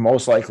that's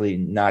most likely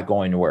not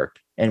going to work.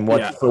 And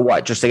for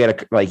what? Just to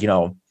get I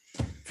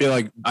feel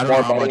like I don't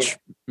know how much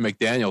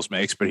McDaniels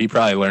makes, but he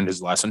probably learned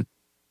his lesson.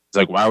 It's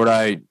like, why would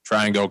I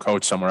try and go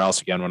coach somewhere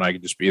else again when I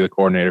could just be the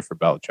coordinator for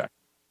Belichick?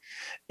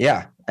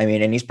 Yeah. I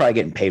mean, and he's probably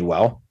getting paid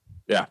well.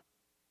 Yeah.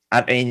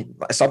 I mean,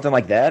 something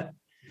like that.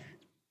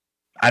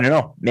 I don't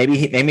know.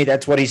 Maybe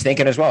that's what he's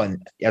thinking as well.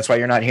 And that's why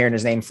you're not hearing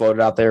his name floated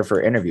out there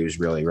for interviews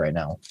really right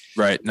now.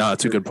 Right. No,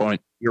 that's a good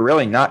point. You're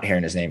really not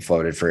hearing his name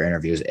floated for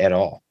interviews at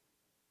all.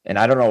 And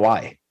I don't know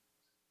why.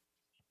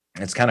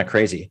 It's kind of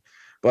crazy.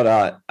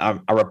 But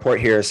a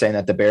report here is saying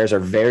that the Bears are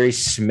very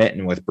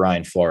smitten with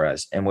Brian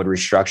Flores and would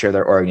restructure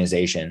their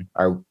organization.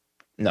 No,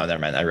 never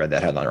mind. I read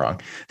that headline wrong.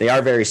 They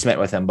are very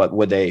smitten with him, but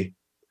would they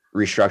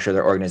restructure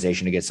their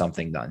organization to get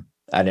something done?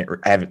 I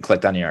haven't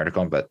clicked on the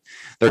article, but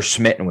they're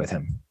smitten with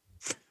him.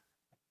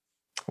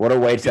 What a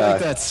way to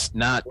that's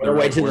not what a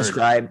way to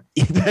describe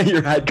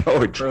your head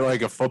coach for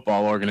like a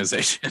football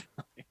organization.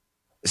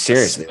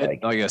 Seriously,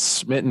 like a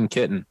smitten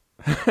kitten.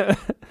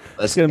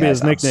 That's gonna be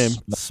his nickname,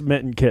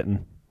 Smitten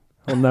Kitten.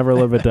 He'll never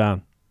live it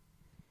down.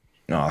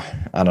 No,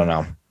 I don't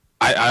know.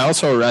 I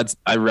also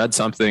read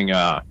something,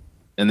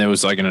 and there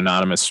was like an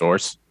anonymous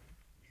source,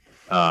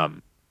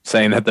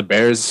 saying that the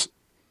Bears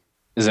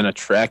is an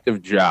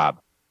attractive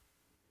job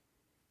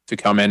to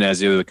come in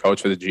as either the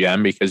coach or the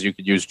GM because you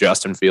could use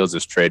Justin Fields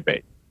as trade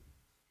bait.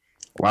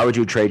 Why would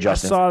you trade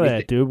Justin? I saw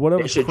that, dude. What a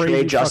they should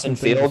trade Justin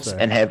Fields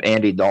and have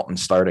Andy Dalton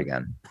start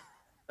again.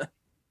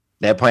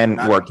 That plan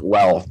worked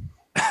well.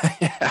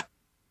 Yeah.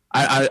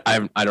 I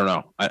don't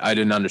know. I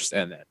didn't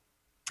understand that.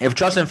 If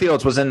Justin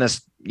Fields was in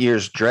this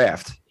year's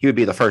draft, he would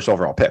be the first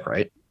overall pick,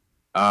 right?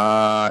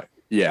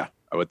 Yeah,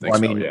 I would think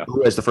so. Yeah.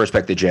 Who has the first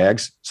pick? The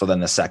Jags. So then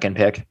the second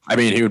pick. I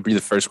mean, he would be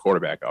the first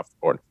quarterback off the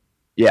board.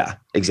 Yeah,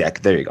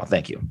 exactly. There you go.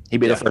 Thank you. He'd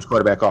be the first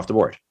quarterback off the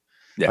board.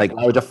 Yeah. Like,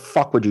 why the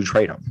fuck would you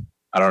trade him?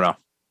 I don't know.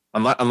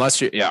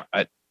 Unless you,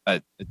 it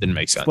didn't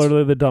make sense. It's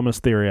literally the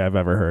dumbest theory I've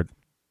ever heard.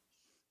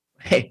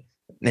 Hey,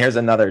 here's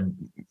another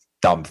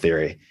dumb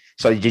theory.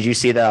 So did you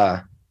see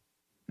that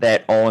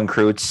Olin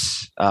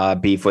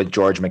Kreutz beef with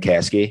George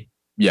McCaskey?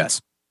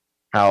 Yes.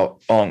 How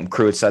Olin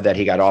Kreutz said that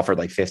he got offered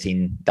like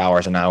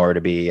 $15 an hour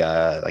to be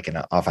like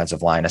an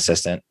offensive line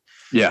assistant.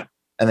 Yeah.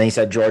 And then he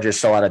said George is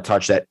so out of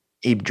touch that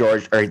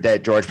George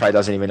probably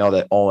doesn't even know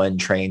that Olin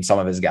trained some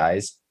of his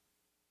guys.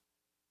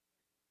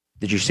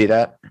 Did you see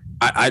that?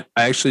 I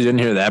actually didn't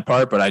hear that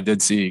part, but I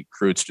did see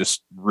Kreutz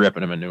just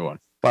ripping him a new one.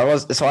 But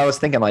I was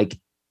thinking like,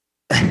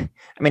 I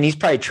mean, he's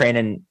probably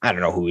training. I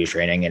don't know who he's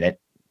training, and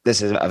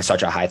this is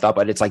such a high thought,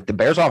 but it's like the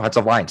Bears'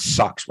 offensive line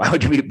sucks. Why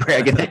would you be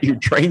bragging that you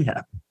train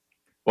them?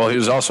 Well, he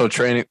was also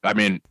training. I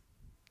mean,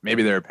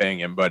 maybe they were paying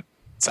him, but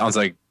it sounds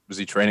like was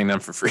he training them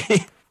for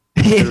free?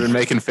 They were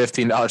making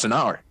 $15 an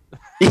hour.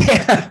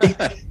 Yeah,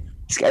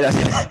 this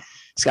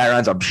guy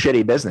runs a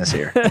shitty business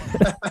here.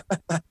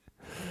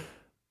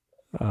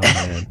 Oh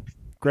man,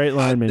 great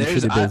lineman.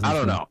 I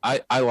don't know.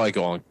 I like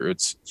Olin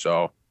Kreutz,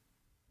 so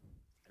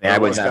I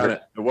would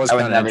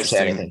never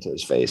say anything to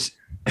his face.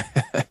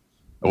 It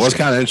was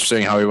kind of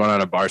interesting how he went on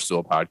a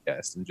Barstool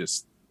podcast and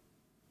just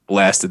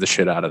blasted the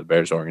shit out of the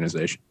Bears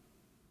organization.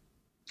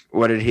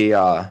 What did he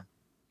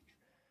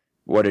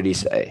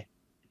say?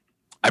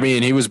 I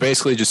mean, he was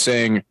basically just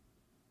saying,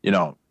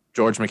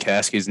 George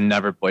McCaskey's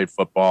never played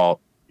football.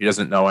 He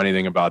doesn't know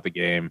anything about the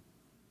game.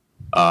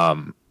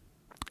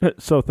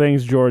 So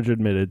things George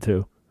admitted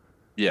to.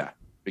 Yeah,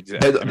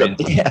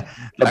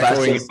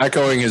 exactly.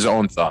 Echoing his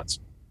own thoughts.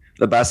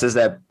 The best is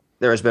that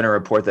there has been a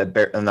report that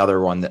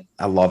another one that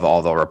I love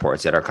all the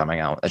reports that are coming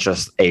out. It's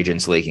just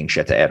agents leaking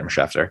shit to Adam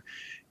Schefter.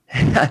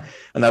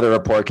 Another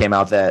report came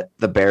out that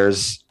the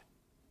Bears,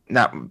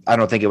 I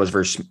don't think it was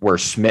were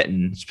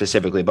smitten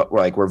specifically, but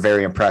we're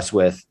very impressed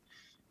with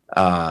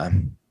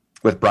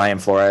Brian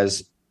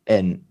Flores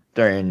and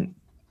during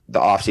the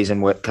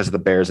offseason because the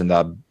Bears and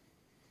the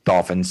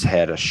Dolphins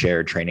had a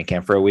shared training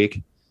camp for a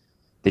week.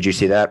 Did you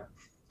see that?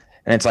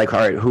 And it's like,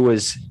 all right,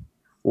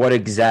 what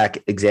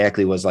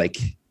exactly was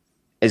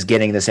is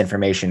getting this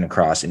information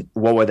across, and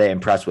what were they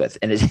impressed with?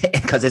 And is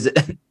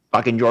it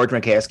fucking George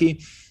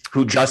McCaskey,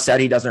 who just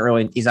said he's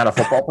not a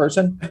football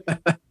person?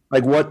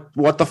 Like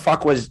what the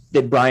fuck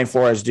did Brian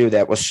Flores do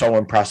that was so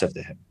impressive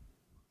to him?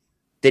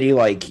 Did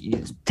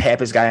he tap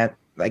his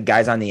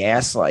guys on the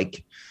ass?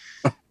 Did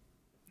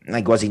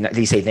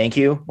he say thank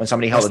you when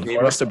somebody held a door? He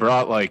must have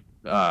brought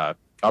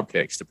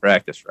cupcakes to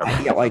practice.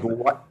 Right? Yeah,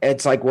 what?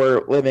 It's like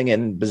we're living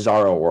in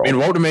bizarro world. I mean,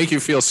 what would make you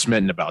feel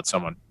smitten about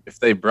someone if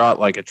they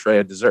brought a tray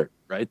of dessert,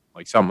 right?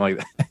 Like something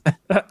like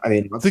that. I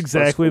mean, that's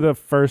exactly the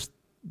first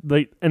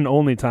and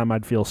only time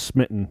I'd feel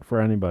smitten for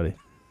anybody.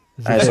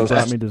 So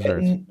brought me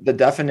dessert. The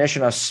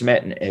definition of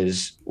smitten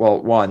is,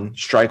 one,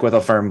 strike with a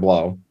firm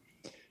blow.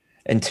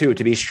 And 2,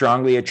 to be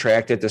strongly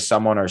attracted to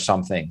someone or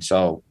something.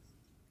 So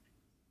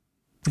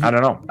I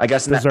don't know. I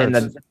guess in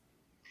the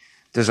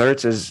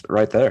desserts is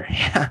right there.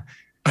 Yeah.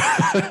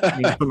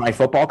 For my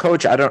football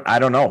coach, I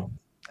don't know.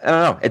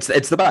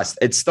 It's the best.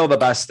 It's still the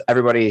best.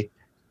 Everybody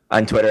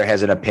on Twitter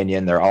has an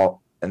opinion.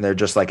 They're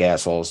just like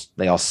assholes.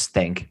 They all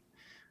stink.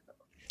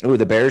 Ooh,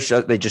 the Bears,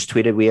 they just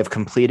tweeted, we have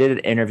completed an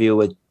interview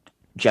with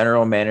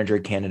general manager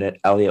candidate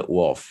Elliot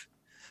Wolf.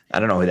 I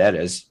don't know who that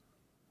is.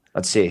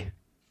 Let's see.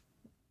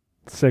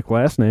 Sick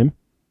last name.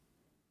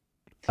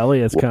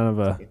 Elliot's kind of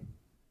a...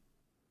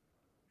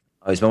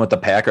 Oh, he's been with the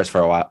Packers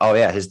for a while. Oh,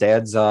 yeah. His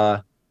dad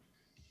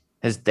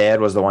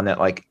was the one that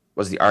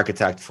was the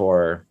architect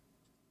for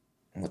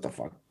what the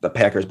fuck? The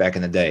Packers back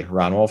in the day.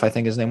 Ron Wolf, I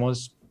think his name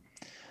was.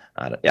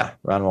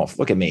 Ron Wolf.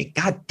 Look at me.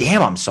 God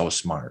damn, I'm so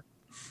smart.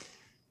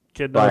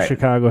 Kid knows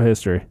Chicago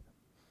history.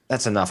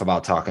 That's enough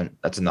talking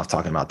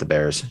about the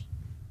Bears.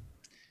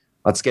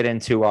 Let's get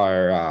into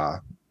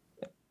our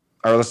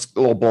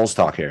little Bulls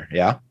talk here.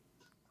 Yeah.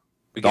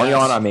 Don't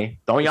yawn on me.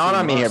 Don't yawn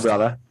on me here,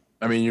 brother.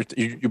 I mean,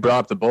 you brought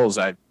up the Bulls.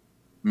 I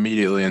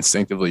immediately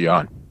instinctively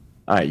yawn.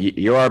 All right,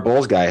 you're our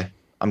Bulls guy.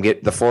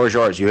 The floor is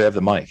yours. You have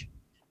the mic.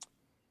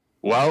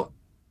 Well,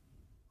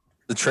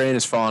 the train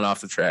is falling off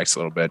the tracks a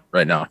little bit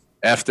right now.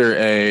 After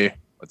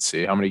let's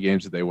see, how many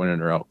games did they win in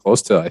a row?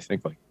 Close to, I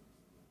think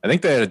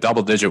they had a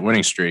double-digit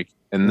winning streak,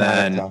 and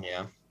then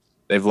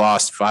they've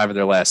lost 5 of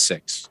their last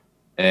 6,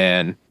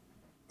 and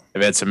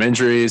they've had some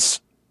injuries.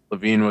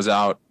 Levine was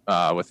out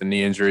with a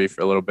knee injury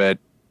for a little bit.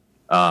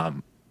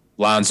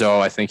 Lonzo,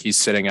 I think he's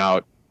sitting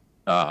out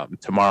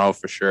tomorrow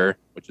for sure,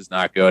 which is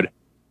not good.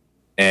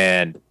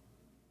 And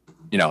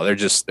they're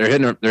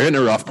hitting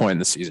a rough point in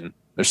the season.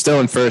 They're still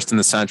in first in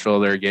the Central.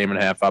 They're a game and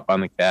a half up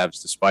on the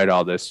Cavs, despite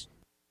all this.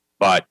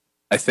 But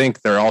I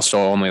think they're also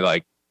only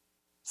like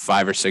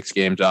 5 or 6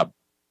 games up,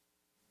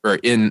 or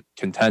in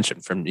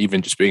contention from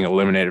even just being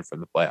eliminated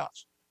from the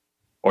playoffs,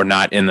 or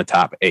not in the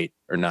top 8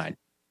 or 9.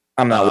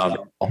 I'm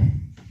not.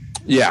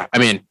 Yeah, I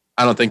mean,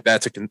 I don't think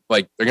that's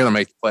they're going to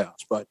make the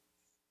playoffs, but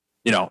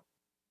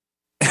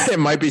it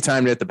might be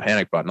time to hit the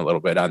panic button a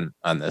little bit on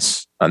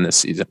this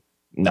season.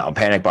 No,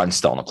 panic button's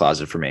still in the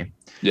closet for me.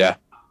 Yeah.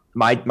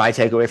 My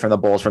takeaway from the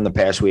Bulls from the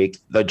past week,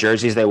 the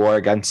jerseys they wore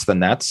against the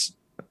Nets,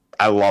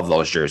 I love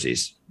those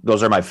jerseys.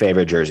 Those are my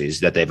favorite jerseys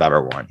that they've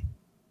ever worn.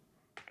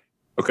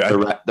 Okay.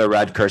 The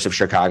red cursive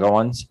Chicago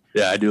ones.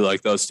 Yeah, I do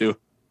like those too.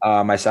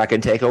 My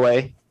second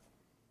takeaway,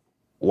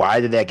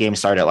 why did that game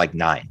start at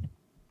 9?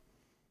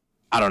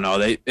 I don't know.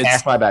 It's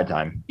past my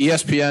bedtime.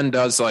 ESPN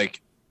does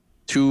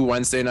 2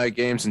 Wednesday night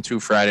games and 2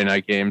 Friday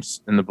night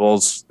games. And the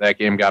Bulls, that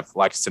game got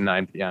flexed to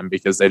 9 p.m.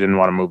 because they didn't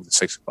want to move the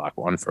 6 o'clock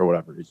one for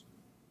whatever reason.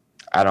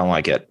 I don't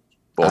like it.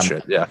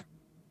 Bullshit. Yeah.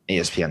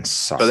 ESPN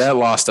sucks. But that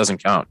loss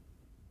doesn't count.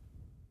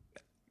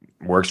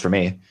 Works for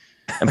me.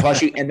 And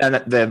plus, and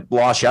then the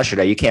loss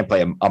yesterday, you can't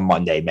play a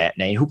Monday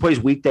matinee. Who plays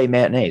weekday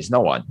matinees?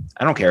 No one.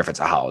 I don't care if it's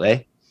a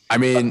holiday. I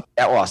mean, but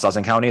that loss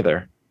doesn't count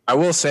either. I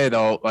will say,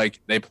 though,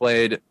 they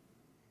played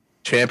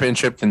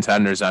championship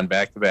contenders on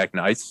back-to-back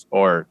nights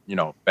or,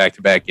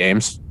 back-to-back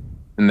games,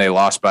 and they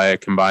lost by a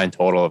combined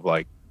total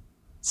of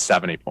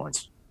 70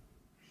 points.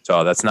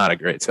 So that's not a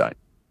great sign.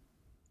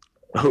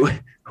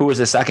 Who was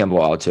the second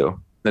blowout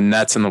to? The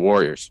Nets and the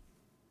Warriors.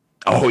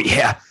 Oh,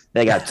 yeah.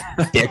 They got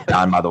dicked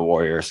on by the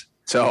Warriors.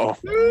 So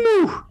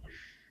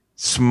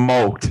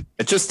smoked.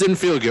 It just didn't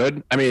feel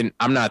good. I mean,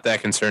 I'm not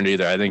that concerned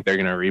either. I think they're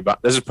going to rebound.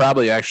 This is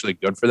probably actually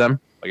good for them.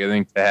 I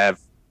think to have,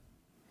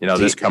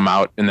 this come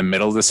out in the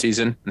middle of the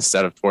season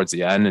instead of towards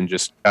the end and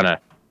just kind of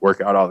work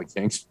out all the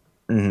kinks.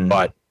 Mm-hmm.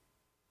 But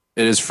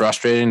it is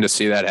frustrating to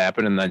see that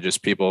happen and then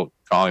just people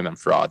calling them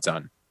frauds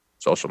on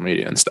social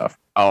media and stuff.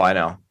 Oh, I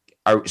know.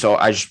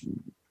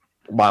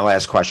 My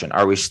last question.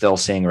 Are we still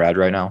seeing red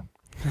right now?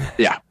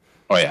 Yeah.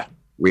 Oh, yeah.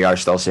 We are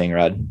still seeing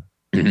red.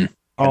 Mm-hmm.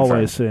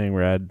 Always seeing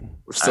red.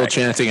 We're still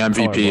chanting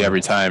MVP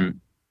every time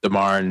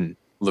DeMar and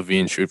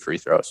Levine shoot free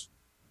throws.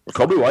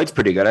 Kobe White's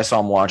pretty good. I saw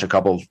him launch a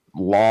couple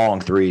long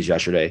threes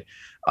yesterday.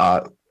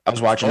 I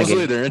was watching the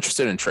game. They're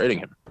interested in trading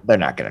him. They're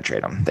not going to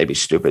trade him. They'd be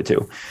stupid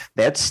too.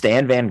 That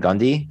Stan Van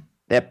Gundy,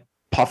 that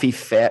puffy,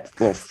 fat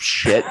little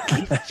shit,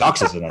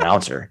 sucks as an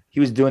announcer. He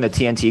was doing the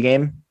TNT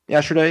game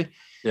yesterday.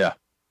 Yeah.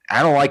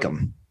 I don't like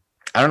him.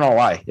 I don't know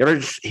why. You ever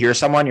just hear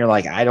someone, you're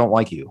like, I don't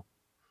like you.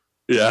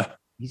 Yeah.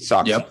 He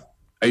sucks. Yep.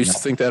 I used to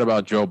think that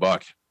about Joe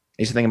Buck. I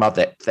used to think about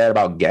that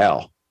about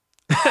Gal.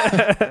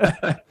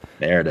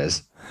 There it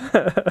is.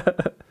 All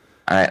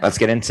right, let's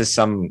get into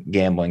some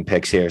gambling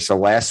picks here. So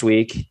last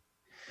week,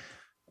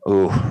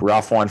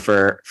 rough one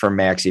for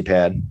Maxi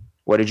Pad.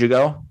 What did you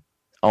go?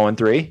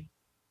 0-3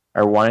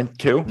 or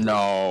 1-2?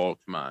 No,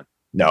 come on.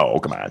 No,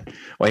 come on.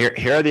 Well,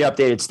 here are the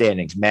updated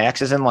standings.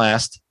 Max is in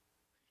last.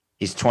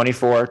 He's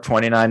 24,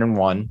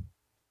 29-1.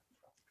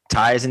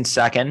 Ty is in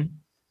second.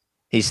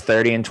 He's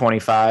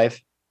 30-25.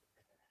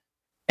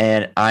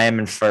 And I am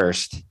in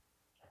first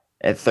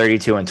at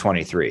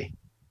 32-23.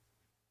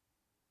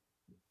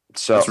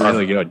 So that's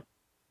really good.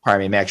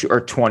 Pardon me, Max, or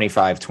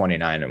 25,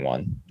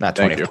 29-1. Not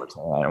 24,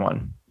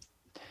 29-1.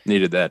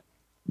 Needed that.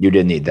 You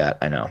did need that,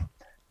 I know.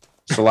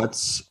 So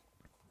let's.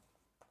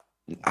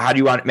 How do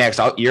you want, Max?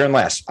 You're in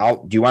last.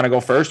 Do you want to go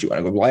first? Do you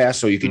want to go last?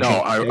 So you can. No,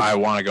 I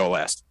want to go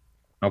last.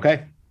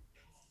 Okay.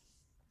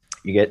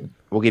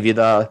 We'll give you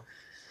the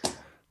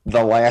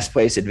last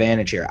place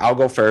advantage here. I'll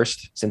go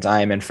first since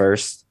I am in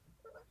first.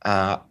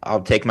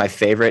 I'll take my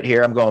favorite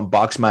here. I'm going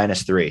Bucks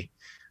 -3.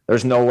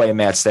 There's no way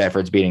Matt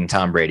Stafford's beating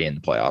Tom Brady in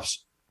the playoffs.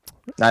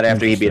 Not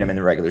after he beat him in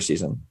the regular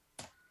season.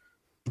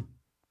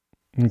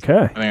 Okay.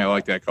 I think I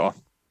like that call,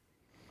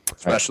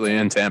 especially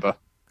in Tampa.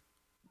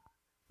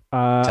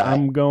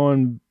 I'm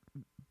going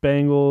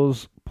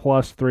Bengals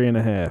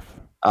 +3.5.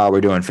 We're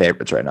doing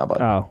favorites right now,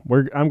 bud.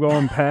 I'm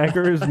going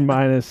Packers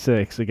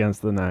 -6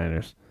 against the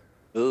Niners.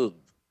 Ugh.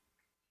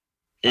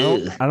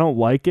 I don't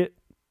like it,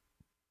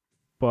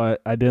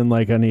 but I didn't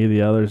like any of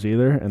the others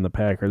either, and the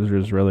Packers are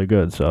just really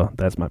good, so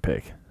that's my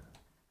pick.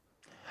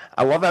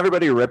 I love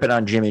everybody ripping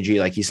on Jimmy G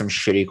like he's some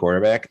shitty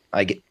quarterback.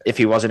 Like if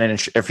he was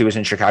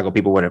in Chicago,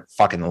 people wouldn't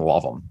fucking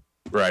love him.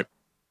 Right.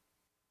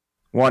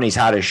 1, he's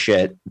hot as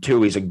shit.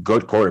 2, he's a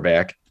good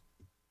quarterback.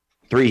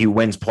 3, he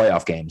wins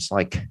playoff games.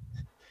 Like,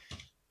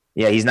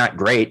 yeah, he's not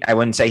great. I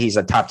wouldn't say he's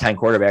a top 10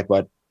 quarterback,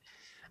 but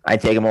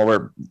I'd take him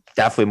over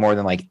definitely more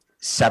than like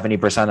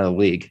 70% of the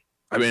league.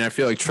 I mean, I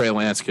feel like Trey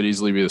Lance could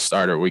easily be the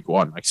starter week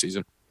 1 next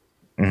season.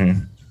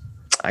 Mm-hmm.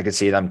 I could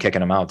see them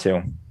kicking him out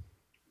too.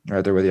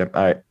 Right there with you.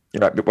 All right.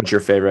 What's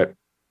your favorite?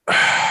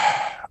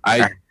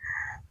 I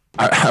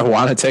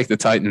want to take the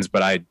Titans,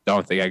 but I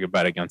don't think I could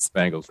bet against the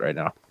Bengals right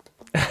now.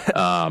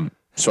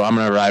 So I'm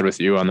going to ride with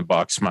you on the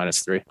Bucks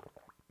 -3.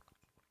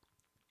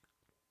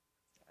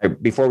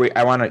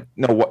 I want to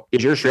know what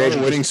is your strategy?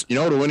 You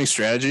know what a winning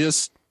strategy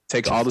is?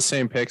 Take all the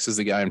same picks as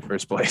the guy in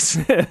first place.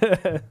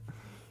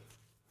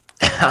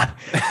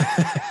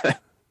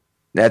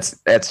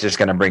 That's just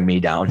going to bring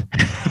me down.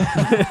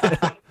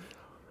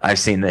 I've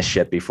seen this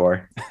shit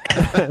before.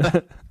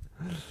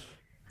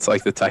 It's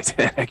like the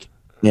Titanic.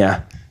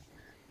 Yeah.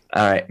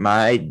 All right.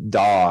 My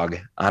dog.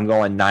 I'm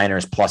going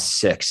Niners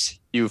 +6.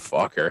 You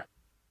fucker.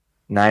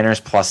 Niners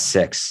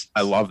 +6.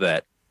 I love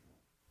that.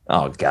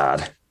 Oh,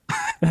 God.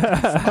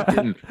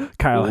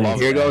 Kyle,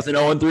 here goes an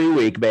 0-3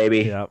 week, baby.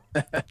 Yep.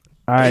 All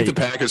I right. think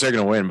the Packers are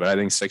going to win, but I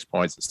think 6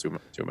 points is too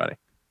many.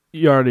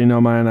 You already know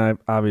mine.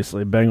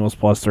 Obviously, Bengals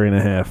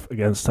 +3.5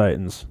 against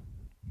Titans.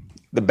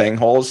 The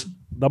Bengals.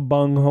 The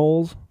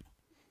bungholes.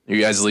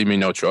 You guys leave me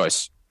no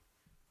choice.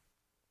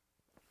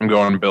 I'm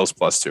going Bills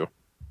 +2.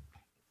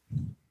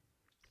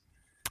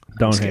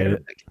 Don't hate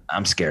it.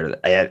 I'm scared of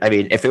it. I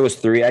mean, if it was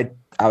 3, I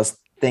was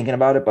thinking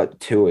about it, but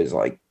 2 is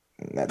like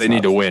they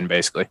need to win,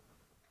 basically.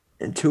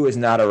 And 2 is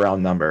not a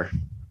round number.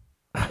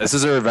 This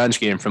is a revenge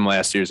game from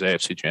last year's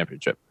AFC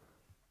Championship.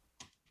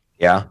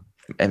 Yeah.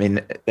 I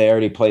mean, they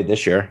already played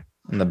this year,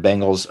 and the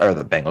Bills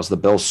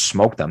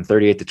smoked them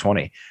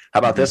 38-20. How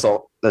about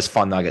this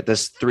fun nugget?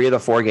 3 of the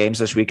 4 games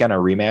this weekend are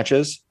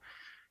rematches.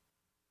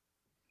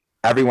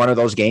 Every one of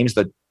those games,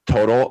 the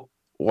total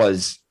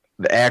was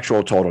the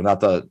actual total,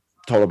 not the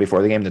total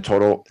before the game. The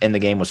total in the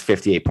game was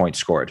 58 points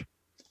scored.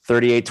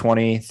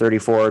 38-20,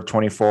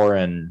 34-24,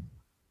 and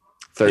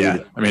 30.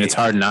 Yeah, I mean, it's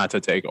hard not to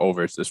take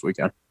overs this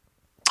weekend.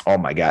 Oh,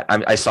 my God.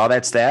 I saw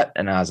that stat,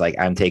 and I was like,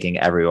 I'm taking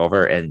every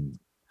over, and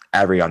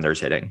every under is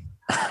hitting.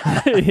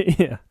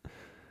 Yeah.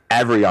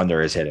 Every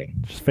under is hitting.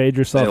 Just fade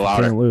yourself. You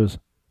can't lose.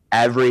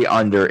 Every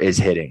under is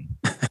hitting.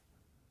 I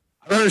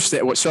don't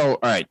understand. So, all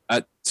right.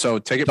 So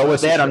take it. So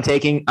with that,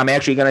 I'm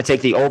actually going to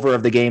take the over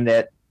of the game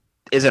that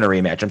isn't a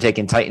rematch. I'm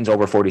taking Titans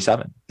over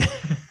 47.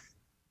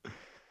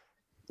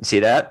 See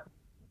that?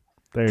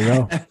 There you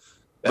go.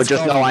 But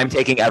just know I'm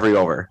taking every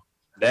over.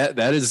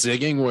 That is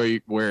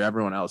zigging where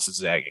everyone else is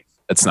zagging.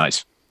 That's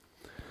nice.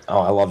 Oh,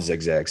 I love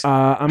zigzags.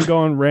 I'm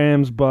going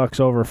Rams Bucks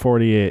over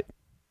 48.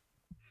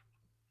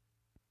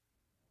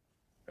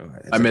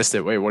 I missed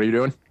it. Wait, what are you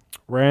doing?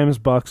 Rams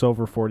Bucks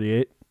over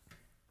 48.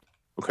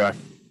 Okay.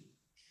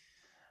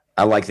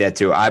 I like that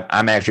too.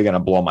 I'm actually going to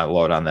blow my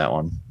load on that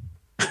one.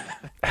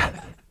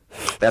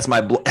 That's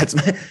my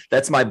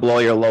blow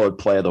your load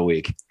play of the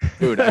week.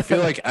 Dude, I feel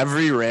like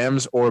every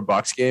Rams or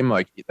Bucks game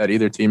like that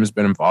either team has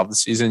been involved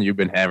this season, you've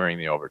been hammering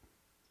the over.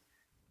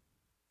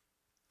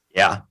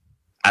 Yeah.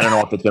 I don't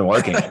know if it's been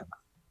working.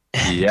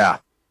 Yeah.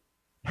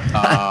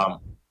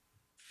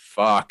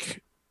 Fuck.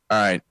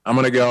 All right. I'm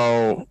going to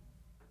go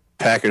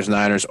Packers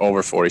Niners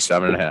over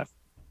 47.5.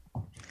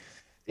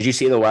 Did you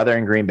see the weather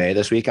in Green Bay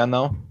this weekend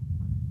though?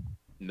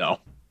 No.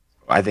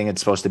 I think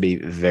it's supposed to be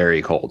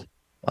very cold.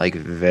 Like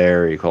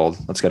very cold.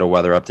 Let's get a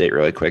weather update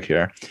really quick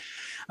here.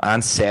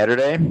 On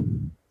Saturday,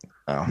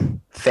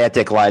 Fat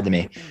Dick lied to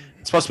me.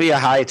 It's supposed to be a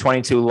high of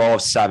 22, low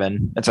of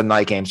 7. It's a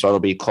night game, so it'll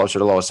be closer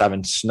to low of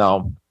 7.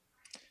 Snow.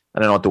 I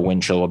don't know what the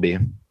wind chill will be.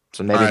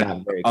 So maybe right,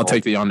 not very cold. I'll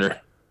take the under.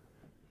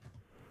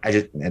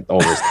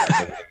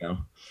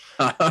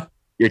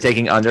 You're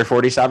taking under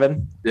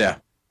 47? Yeah.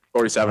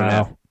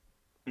 47.5.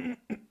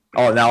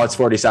 Oh, now it's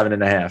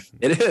 47.5.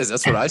 It is.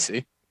 That's what I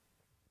see.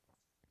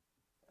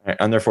 All right,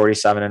 under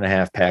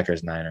 47.5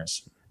 Packers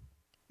Niners.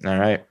 All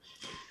right.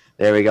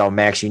 There we go.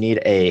 Max, you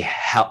need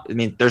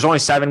there's only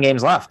 7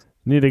 games left.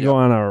 Need to go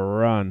on a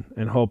run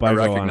and hope I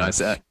go on a recognize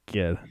that.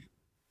 skid.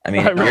 I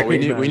mean,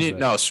 we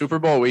need Super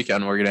Bowl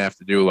weekend. We're gonna have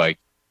to do like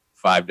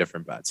 5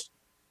 different bets.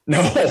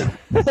 no.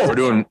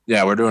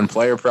 We're doing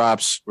player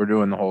props. We're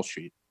doing the whole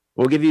sheet.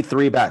 We'll give you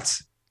 3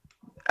 bets.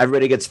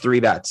 Everybody gets 3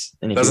 bets.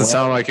 And if Doesn't you win,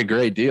 sound like a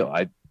great deal.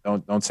 I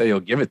don't say you'll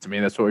give it to me.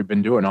 That's what we've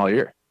been doing all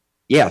year.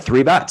 yeah,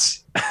 3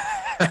 bets.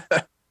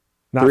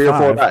 Not 3 or 4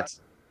 5. bets.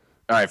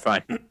 All right,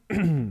 fine.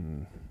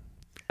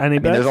 Any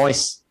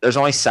bets? There's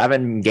only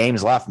 7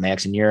 games left,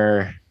 Max, and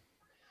you're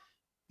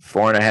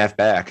 4.5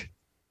 back.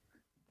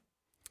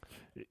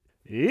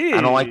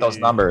 I don't like those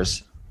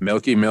numbers.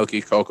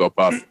 Milky Cocoa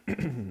Puff. So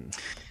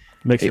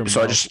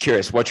I'm just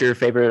curious, what's your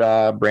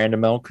favorite brand of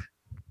milk?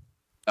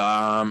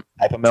 Type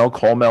of milk,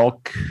 whole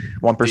milk,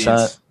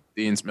 1%.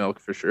 Dean's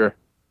milk for sure.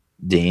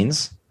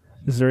 Dean's.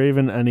 Is there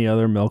even any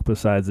other milk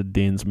besides the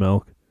Dean's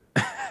milk?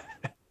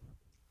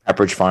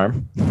 Pepperidge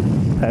Farm.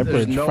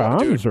 Pepperidge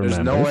Farms, there's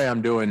no way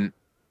I'm doing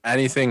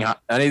anything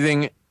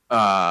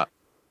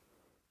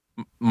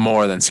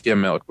more than skim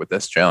milk with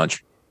this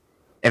challenge.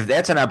 If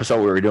that's an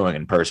episode we were doing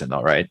in person,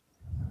 though, right?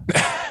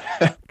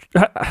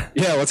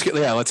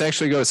 Let's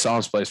actually go to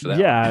Saul's place for that.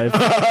 Yeah.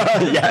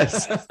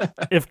 Yes.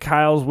 If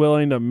Kyle's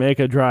willing to make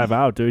a drive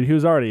out, dude, he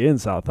was already in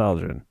South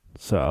Elgin.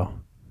 So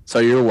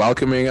you're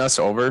welcoming us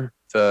over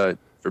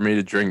for me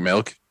to drink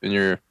milk in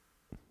your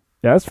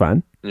that's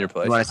fine. In your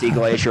place. You want to see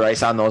glacier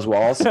ice on those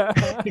walls?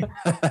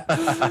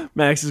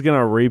 Max is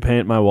gonna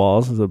repaint my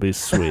walls. It'll be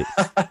sweet.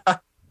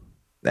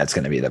 That's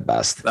gonna be the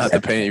best. Not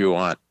the paint you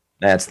want.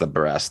 That's the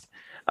best.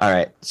 All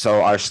right.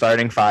 So our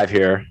starting 5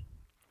 here.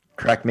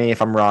 Correct me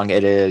if I'm wrong.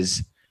 It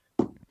is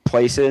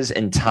places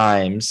and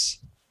times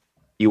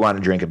you want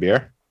to drink a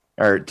beer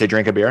or to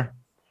drink a beer.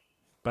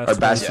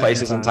 Best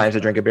places and times to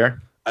drink a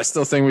beer. I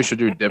still think we should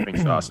do dipping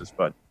sauces,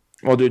 but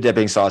we'll do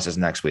dipping sauces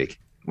next week.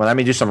 Well, let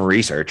me do some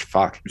research.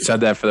 Fuck. You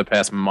said that for the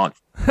past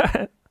month.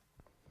 Okay,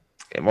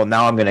 well,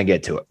 now I'm going to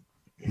get to it.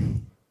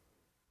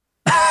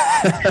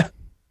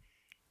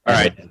 All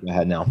right. Go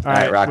ahead now. All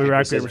right. Rock,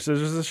 paper,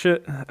 scissors this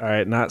shit. All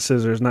right. Not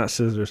scissors.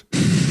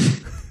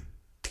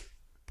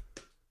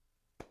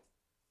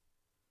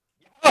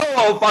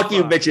 Oh, fuck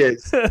you,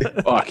 bitches.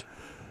 Fuck.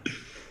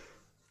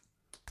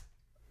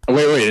 Oh,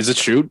 wait. Is it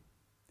shoot?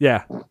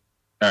 Yeah. All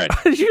right.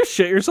 Did you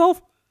shit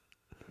yourself?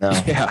 No.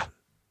 Yeah.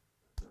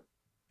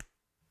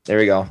 There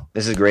we go.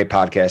 This is great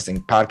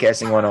podcasting.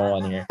 Podcasting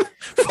 101 here.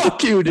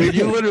 Fuck you, dude.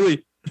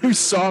 You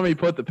saw me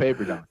put the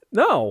paper down.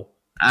 No. All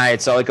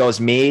right. So it goes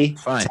me,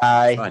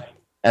 Ty,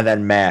 and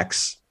then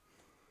Max.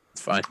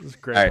 It's fine. This is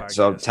great. All right.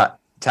 podcast. So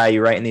Ty,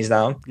 you writing these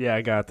down? Yeah,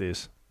 I got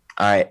these.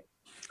 All right.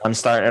 I'm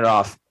starting it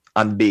off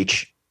on the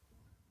beach.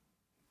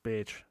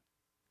 Beach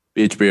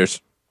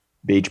beers.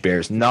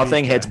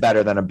 Nothing hits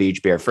better than a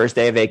beach beer. First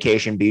day of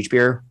vacation, beach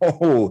beer.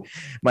 Oh,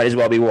 might as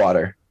well be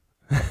water.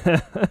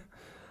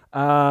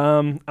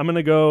 I'm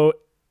gonna go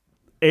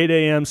 8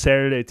 a.m.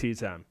 Saturday tea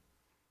time.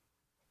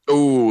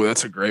 Oh,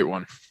 that's a great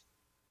one.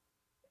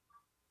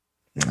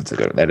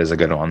 That is a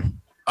good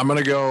one. I'm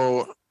gonna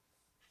go.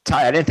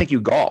 Ty, I didn't think you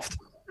golfed.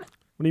 What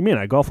do you mean?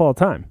 I golf all the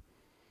time.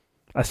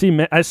 I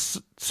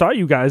saw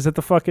you guys at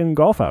the fucking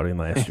golf outing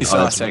last year. You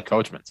saw us at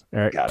Coachman's. All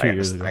right, God, 2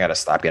 years ago. I gotta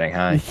stop getting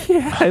high.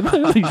 Yeah, I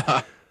literally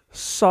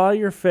saw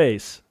your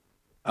face.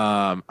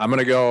 I'm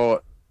gonna go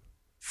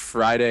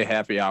Friday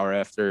happy hour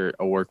after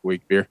a work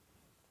week beer.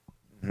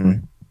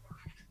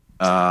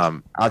 Mm-hmm.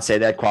 I'd say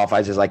that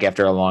qualifies as like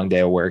after a long day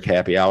of work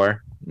happy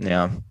hour.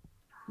 Yeah.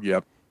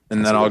 Yep.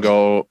 And then I'll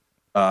go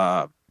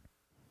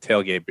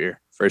tailgate beer.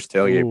 First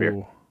tailgate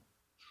beer.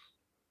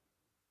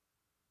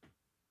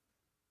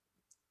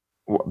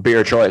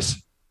 Beer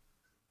choice.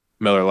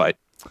 Miller Lite.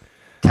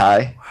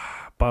 Ty.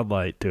 Bud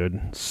Light, dude.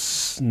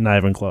 Not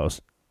even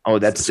close. Oh,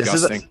 that's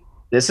disgusting.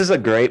 This is a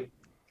great.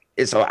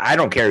 So I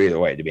don't care either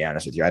way, to be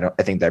honest with you.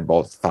 I think they're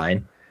both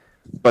fine.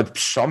 But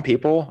some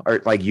people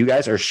are like, you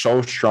guys are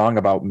so strong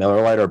about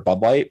Miller Lite or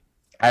Bud Light.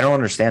 I don't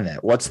understand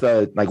that. What's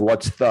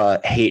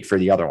the hate for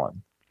the other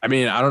one? I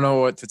mean, I don't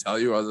know what to tell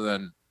you other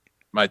than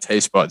my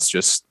taste buds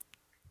just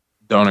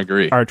don't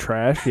agree. Are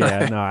trash?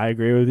 Yeah, no, I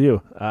agree with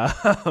you.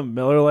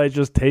 Miller Lite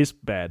just tastes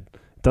bad.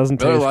 It doesn't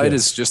taste good. Miller Lite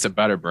is just a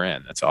better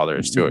brand. That's all there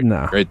is to it.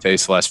 No. Great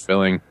taste, less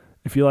filling.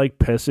 If you like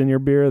piss in your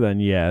beer, then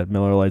yeah,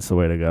 Miller Lite's the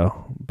way to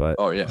go. But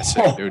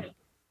sick, dude.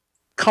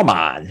 Come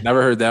on.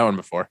 Never heard that one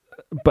before.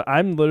 But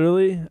I'm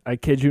literally, I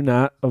kid you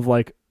not, of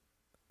like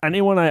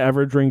anyone I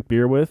ever drink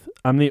beer with,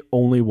 I'm the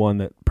only one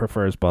that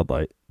prefers Bud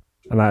Light.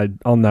 And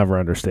I'll never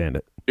understand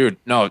it. Dude,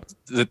 no,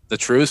 the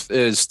truth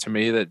is to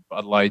me that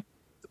Bud Light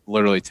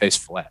literally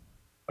tastes flat.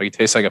 Like it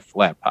tastes like a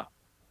flat pop.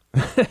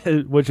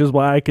 Which is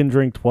why I can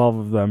drink 12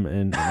 of them in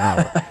an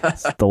hour.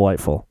 It's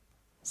delightful.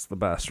 It's the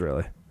best,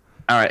 really.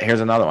 All right,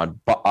 here's another one.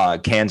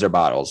 Cans or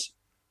bottles?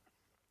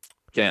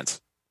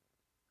 Cans.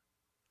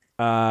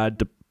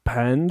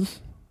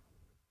 Depends.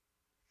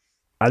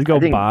 I'd go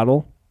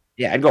bottle.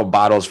 Yeah, I'd go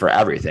bottles for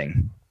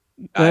everything.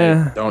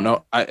 I don't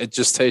know. It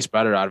just tastes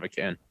better out of a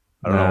can.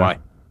 I don't know why.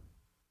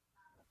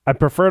 I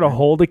prefer to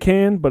hold a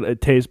can, but it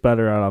tastes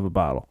better out of a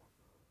bottle.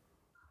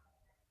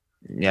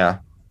 Yeah.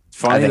 It's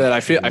funny that I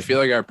feel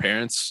like our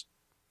parents,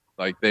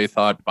 like they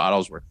thought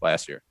bottles were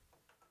classier.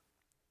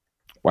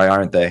 Why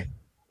aren't they?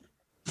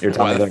 You're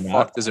telling me Why they're the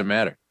not? fuck does it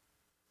matter?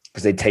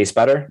 Because they taste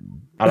better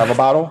out of a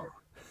bottle?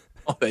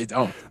 Oh, they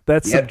don't.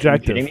 That's Yeah, are you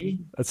subjective. kidding me?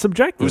 That's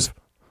subjective.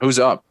 Who's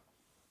up?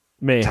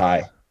 Me.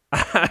 Ty.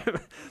 The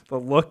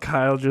look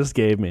Kyle just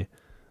gave me.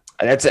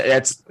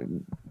 That's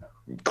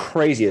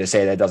crazy to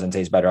say that doesn't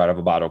taste better out of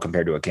a bottle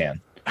compared to a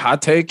can.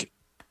 Hot take.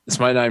 This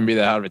might not even be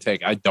that hot of a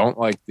take. I don't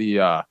like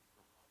the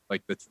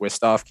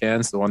twist off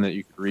cans, the one that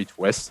you could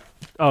retwist.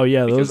 Oh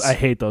yeah, those I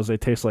hate those. They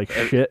taste like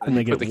shit and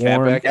they put get the cap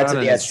warm. back on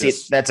and it's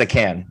just- That's a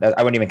can.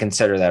 I wouldn't even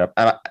consider that.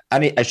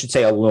 I should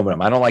say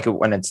aluminum. I don't like it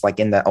when it's like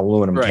in that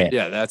aluminum right. can.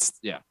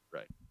 Yeah,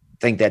 right. I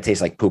think that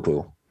tastes like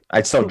poo-poo.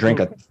 I'd still drink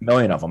a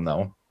million of them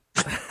though.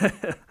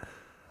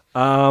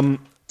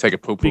 Take a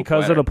poop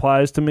Because it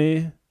applies to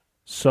me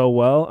so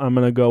well, I'm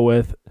gonna go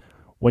with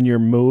when you're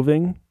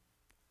moving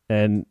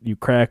and you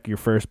crack your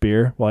first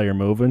beer while you're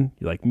moving.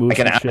 You like move. I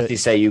can some honestly shit.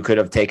 say you could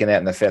have taken that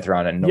in the 5th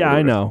round and Yeah,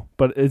 I know,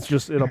 but it's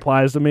just it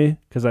applies to me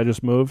because I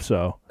just moved.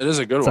 So it is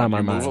a good it's one. on my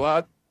You move mind. a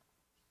lot.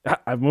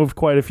 I've moved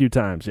quite a few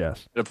times.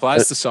 Yes. It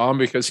applies to Saul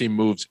because he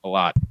moves a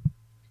lot.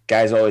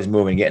 Guy's always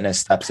moving, getting his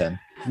steps in.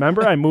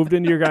 Remember, I moved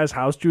into your guys'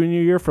 house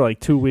junior year for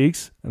like 2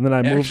 weeks, and then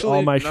I moved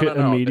all my shit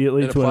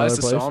immediately it to applies another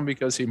to place. Saul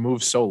because he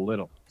moves so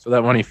little, so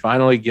that when he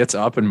finally gets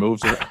up and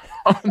moves around,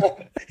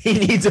 He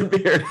needs a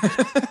beer.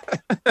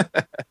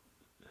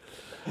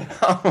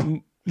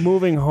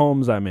 Moving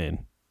homes, I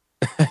mean.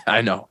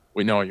 I know.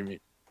 We know what you mean.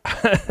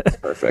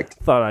 Perfect.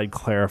 Thought I'd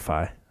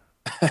clarify.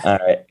 All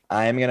right.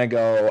 I'm going to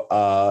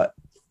go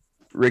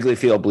Wrigley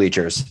Field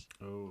bleachers.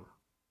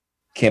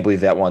 Can't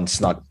believe that one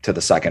snuck to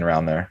the 2nd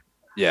round there.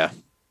 Yeah,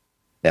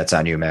 That's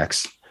on you,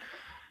 Max.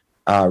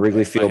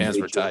 Wrigley Field my hands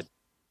were bleachers. tied.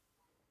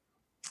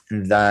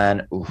 And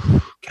then,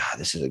 God,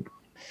 this is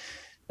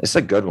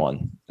a good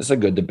one. This is a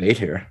good debate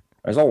here.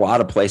 There's a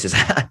lot of places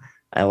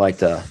I like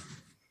to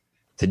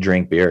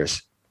drink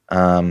beers.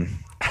 I'm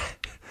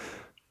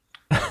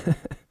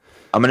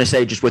going to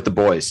say just with the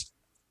boys.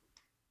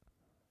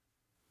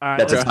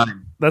 That's a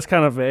time. That's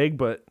kind of vague,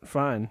 but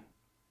fine.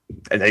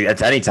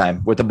 That's any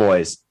time with the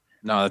boys.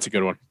 No, that's a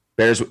good one.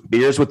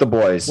 Beers with the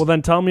boys. Well,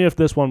 then tell me if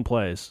this one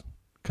plays,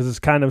 because it's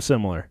kind of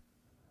similar.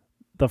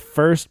 The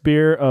first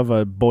beer of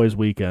a boys'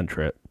 weekend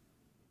trip.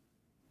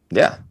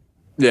 Yeah.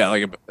 Yeah,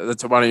 why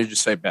don't you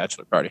just say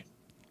bachelor party?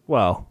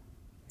 Well,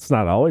 it's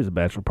not always a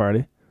bachelor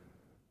party.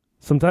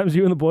 Sometimes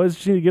you and the boys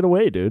just need to get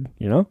away, dude.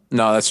 You know?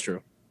 No, that's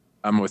true.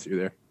 I'm with you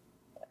there.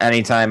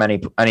 Anytime, any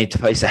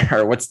place.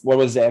 Or what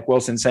was Zach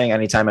Wilson saying?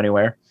 Anytime,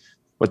 anywhere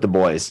with the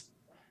boys.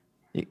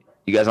 You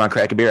guys want to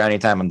crack a beer?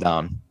 Anytime, I'm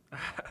down.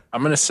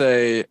 I'm gonna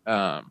say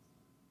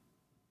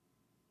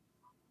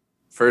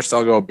first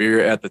I'll go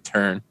beer at the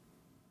turn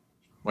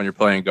when you're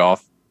playing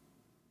golf,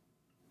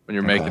 when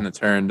you're making the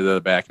turn to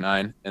the back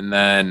nine, and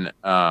then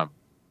not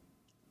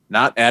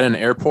at an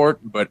airport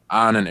but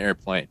on an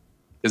airplane,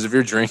 because if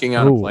you're drinking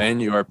on a plane,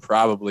 you are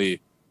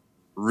probably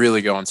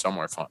really going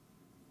somewhere fun.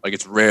 Like,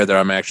 it's rare that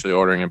I'm actually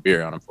ordering a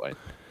beer on a plane.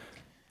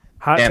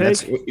 Hot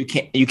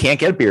take? You can't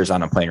get beers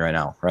on a plane right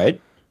now, right?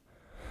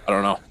 I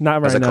don't know.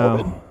 Not right now,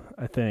 COVID.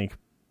 I think.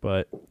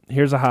 But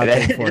here's a hot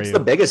take for you. It's the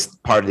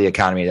biggest part of the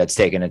economy that's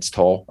taken its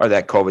toll, or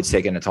that COVID's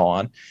taken a toll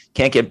on.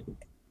 Can't get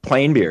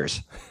plain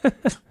beers.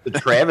 The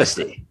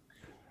travesty.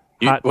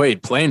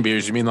 Wait, plain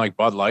beers? You mean like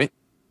Bud Light?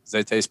 Does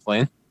that taste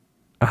plain?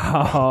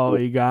 Oh,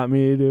 you got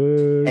me,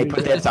 dude. Hey,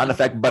 put that sound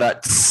effect,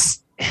 but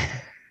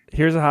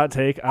here's a hot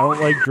take. I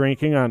don't like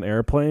drinking on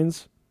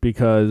airplanes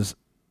because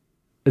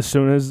as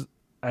soon as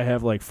I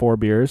have like 4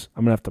 beers,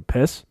 I'm going to have to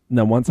piss. And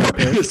then once I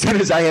piss. As soon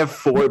as I have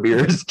 4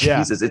 bears,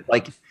 Jesus, it's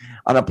like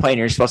on a plane,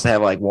 you're supposed to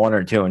have like 1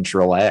 or 2 and just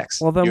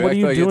relax. Well, then You what are act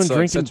you like doing it's like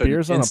drinking such an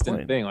beers on a instant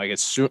plane? thing. Like,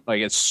 as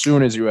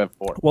soon as you have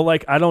 4. Well,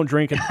 like, I don't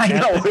drink it. I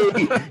know.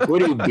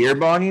 What are you, beer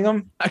bonging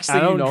them? Next I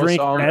thing don't you know,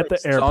 drink Saul at the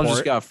airport.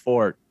 just got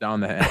 4 down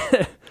the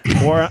head.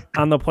 Or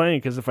on the plane,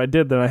 because if I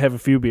did, then I have a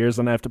few beers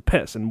and I have to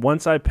piss. And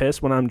once I piss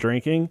when I'm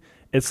drinking,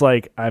 it's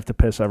like I have to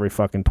piss every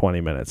fucking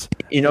 20 minutes.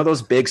 You know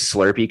those big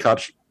Slurpee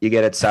cups you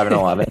get at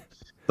 7-Eleven?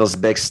 Those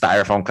big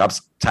styrofoam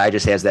cups? Ty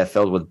just has that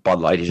filled with Bud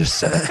Light. He just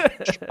said,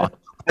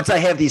 once I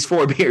have these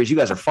 4 beers, you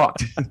guys are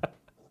fucked.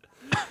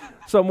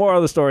 So more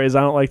of the story is I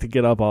don't like to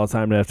get up all the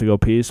time to have to go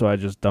pee, so I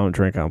just don't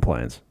drink on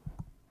planes.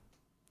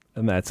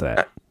 And that's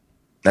that.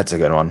 That's a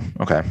good one.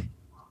 Okay.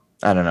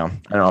 I don't know.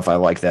 I don't know if I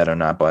like that or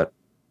not, but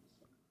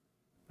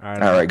All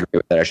right, I agree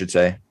with that, I should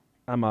say.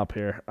 I'm up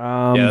here.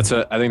 I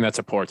think that's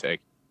a poor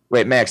take.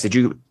 Wait, Max, did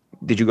you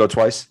go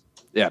twice?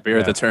 Yeah, beer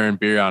at the turn,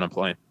 beer on a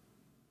plane.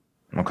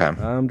 Okay.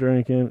 I'm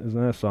drinking. Isn't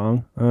that a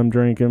song? I'm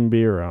drinking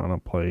beer on a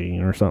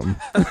plane or something.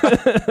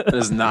 That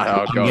is not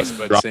how it goes,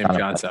 but same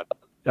concept.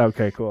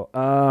 Okay, cool.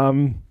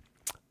 I'm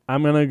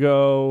gonna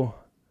go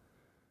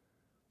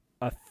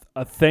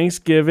a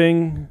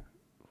Thanksgiving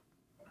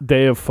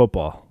day of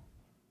football.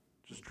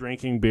 Just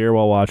drinking beer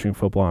while watching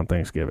football on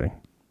Thanksgiving.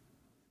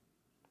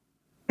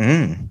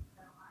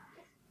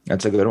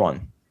 That's a good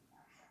one.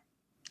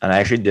 And I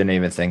actually didn't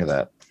even think of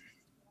that.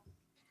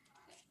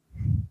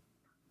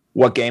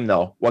 What game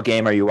though? What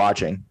game are you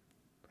watching?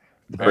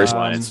 The Bears first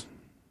Lions.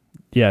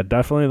 Yeah,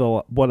 definitely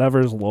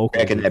whatever's local.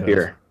 back in that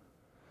beer.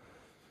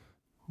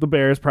 The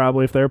Bears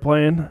probably if they're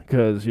playing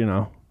because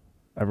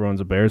everyone's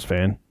a Bears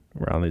fan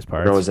around these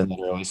parts. It was in the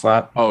early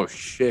slot. Oh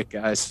shit,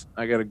 guys!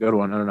 I got a good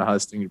one. I don't know how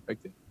this thing you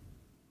picked it.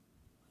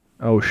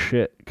 Oh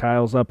shit,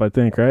 Kyle's up, I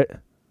think, right?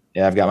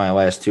 Yeah, I've got my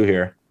last two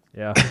here.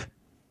 Yeah.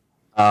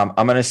 I'm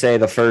gonna say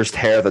the first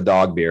Hair of the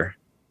Dog beer.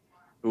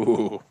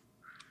 Ooh,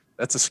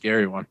 that's a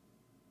scary one.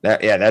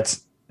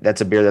 That's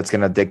a beer that's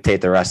gonna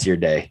dictate the rest of your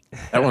day.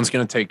 That one's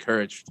gonna take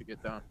courage to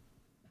get down.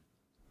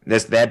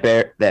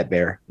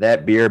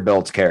 That beer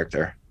builds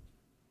character.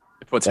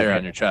 It puts hair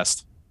on your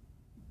chest.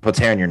 Puts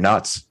hair on your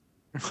nuts.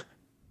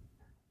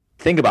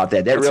 Think about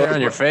that. That Puts really hair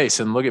on your face,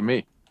 and look at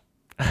me.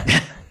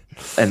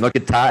 and look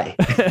at Ty.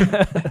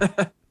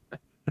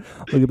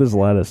 Look at this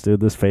lettuce, dude.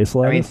 This face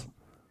lettuce.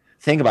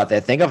 Think about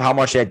that. Think of how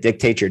much that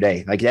dictates your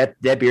day. Like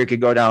that beer could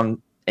go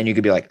down and you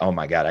could be like, oh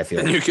my God, I feel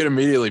And you could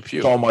immediately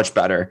puke. so much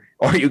better.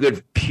 Or you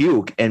could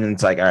puke and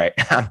it's like, all right,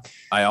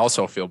 I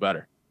also feel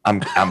better.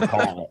 I'm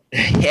calling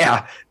it.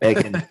 Yeah.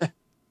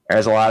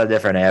 There's a lot of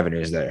different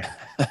avenues there.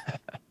 All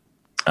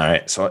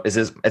right. So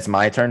it's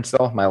my turn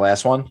still? My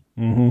last one?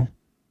 Mm-hmm.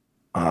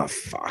 Oh,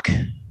 fuck.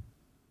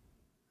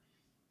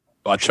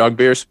 Butt chug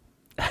beers.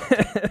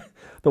 The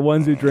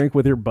ones you drink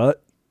with your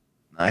butt.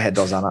 I had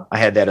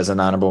that as an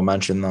honorable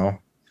mention though.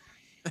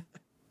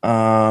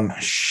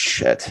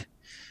 Shit.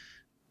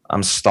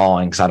 I'm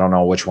stalling because I don't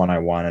know which one I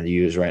wanted to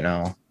use right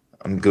now.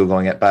 I'm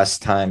Googling it.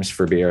 Best times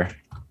for beer.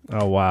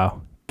 Oh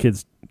wow.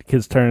 Kids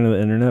turning to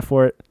the internet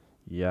for it.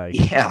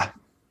 Yikes. Yeah.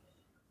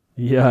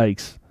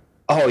 Yikes.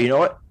 Oh, you know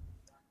what?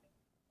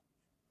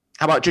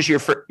 How about just your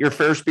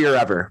first beer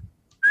ever?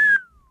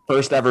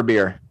 First ever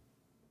beer.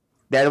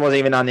 That wasn't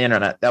even on the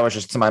internet. That was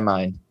just to my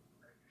mind.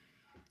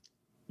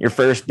 Your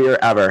first beer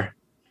ever.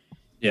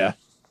 Yeah,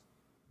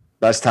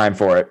 Best time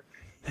for it.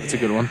 that's a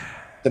good one.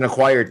 It's an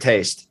acquired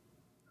taste.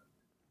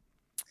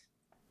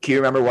 Can you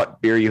remember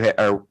what beer you had,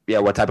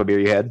 what type of beer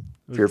you had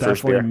for your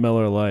first Definitely beer?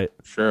 Miller Lite.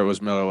 Sure, it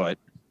was Miller Lite.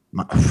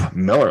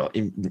 Miller.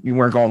 You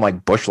weren't going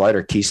like Busch Light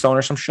or Keystone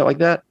or some shit like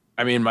that?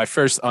 I mean, my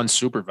first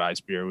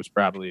unsupervised beer was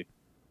probably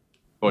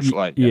Busch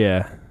Light.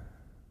 Yeah.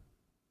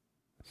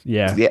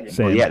 Yeah,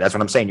 Same. that's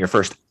what I'm saying. Your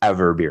first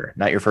ever beer,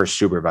 not your first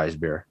supervised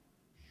beer.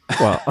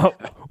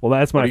 Well,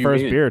 that's What my do you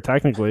first mean? beer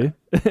technically.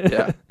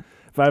 Yeah.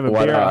 If I have a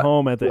beer at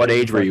home at the what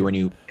age were you when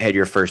you had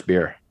your first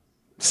beer?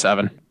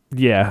 7.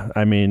 Yeah,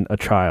 I mean a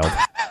child.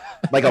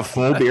 Like a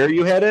full beer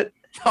you had it?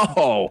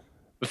 Oh,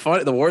 the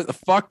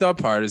fucked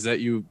up part is that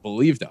you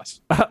believed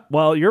us.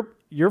 Well,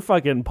 you're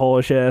fucking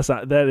Polish ass.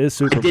 That is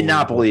super. I did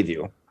not believable. believe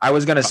you. I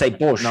was gonna say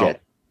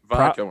bullshit. No,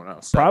 vodka when I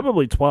was 7.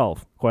 Probably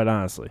 12, quite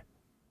honestly.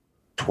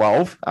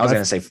 12? I was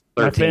gonna say 13.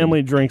 My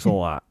family drinks a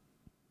lot.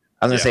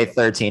 I was gonna say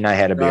 13. I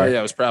had a beer. Oh yeah,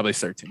 it was probably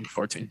 13,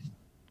 14.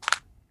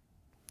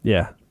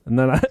 Yeah, and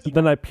then I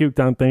puked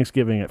on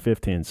Thanksgiving at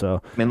 15.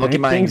 So I mean, look at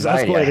my things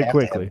anxiety. I escalated have to have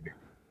quickly. a beer.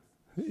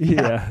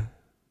 Yeah.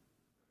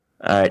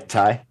 All right,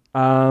 Ty.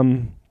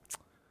 I'm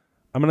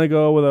gonna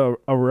go with a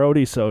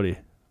roadie sody.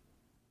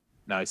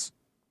 Nice.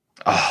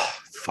 Oh,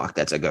 fuck,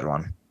 that's a good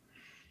one.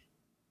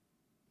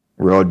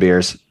 Road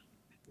beers.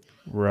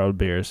 Road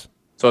beers.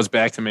 So it's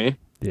back to me.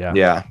 Yeah.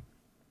 Yeah.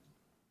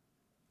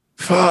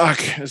 Fuck,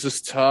 this is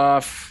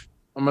tough.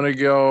 I'm gonna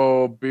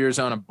go beers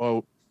on a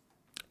boat.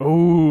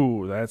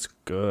 Ooh, that's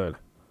good.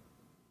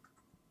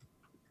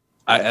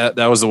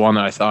 That was the one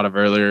that I thought of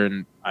earlier,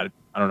 and I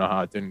don't know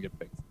how it didn't get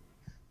picked.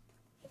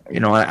 You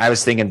know, I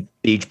was thinking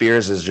beach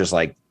beers is just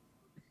like,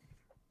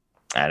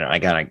 I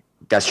don't know.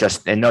 That's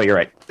just, and no, you're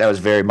right. That was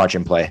very much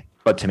in play.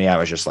 But to me, I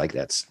was just like,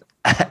 that's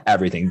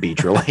everything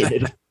beach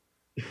related.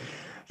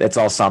 That's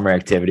all summer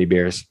activity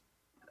beers.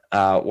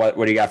 What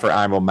do you got for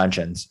honorable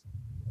mentions?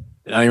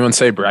 Did anyone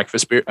say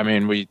breakfast beer? I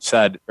mean, we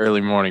said early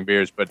morning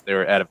beers, but they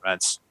were at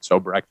events, so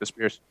breakfast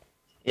beers.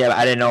 Yeah, but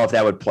I didn't know if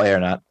that would play or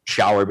not.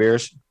 Shower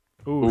beers.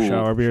 Ooh,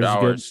 shower beers is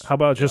showers. good. How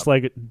about just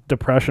like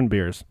depression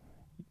beers?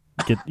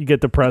 You get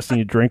depressed and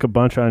you drink a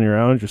bunch on your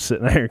own, just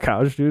sitting on your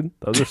couch, dude.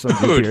 Those are some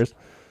good beers.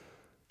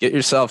 Get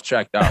yourself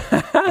checked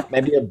out.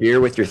 Maybe a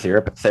beer with your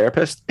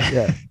therapist.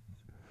 Yeah.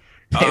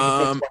 Maybe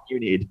that's what you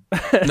need.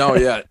 No,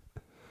 yeah.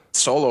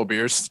 Solo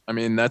beers. I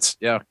mean,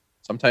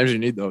 sometimes you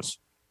need those.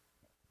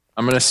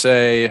 I'm going to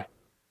say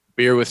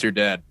beer with your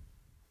dad.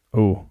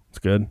 Ooh, it's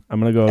good. I'm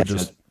gonna go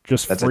just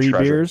that's a free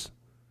treasure. beers.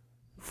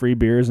 Free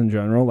beers in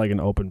general, like an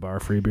open bar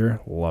free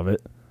beer. Love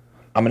it.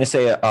 I'm gonna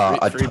say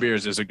Free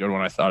beers is a good one.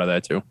 I thought of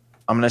that too.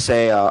 I'm gonna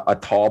say a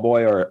tall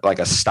boy or like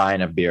a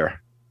Stein of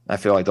beer. I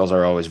feel like those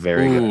are always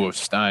very good. Ooh,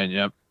 Stein,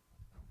 yep.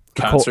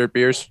 Concert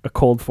beers. A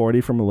cold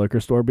 40 from a liquor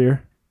store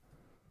beer.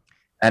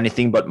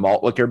 Anything but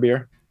malt liquor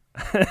beer.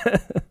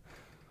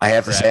 I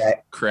have to say,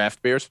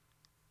 Craft beers.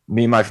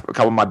 me and a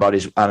couple of my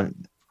buddies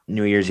on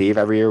New Year's Eve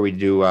every year, we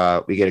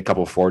get a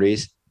couple of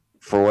 40s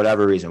for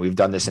whatever reason. We've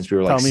done this since we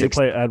were like Tell me 6. you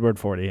play Edward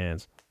 40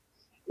 hands.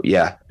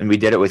 Yeah, and we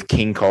did it with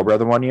King Cobra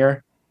the one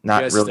year. Not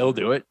You guys really. still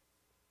do it?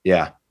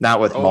 Yeah, not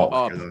with Grow malt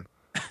up. liquor, though.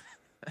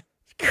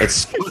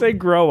 It's They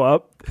grow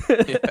up.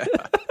 Yeah.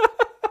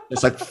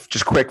 It's like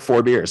just quick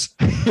 4 beers.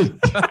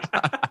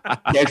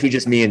 Actually,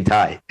 just me and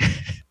Ty.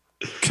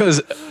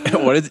 Because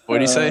what did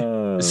he say?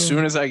 As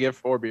soon as I get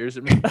 4 beers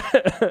in me,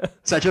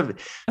 Such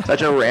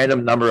a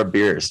random number of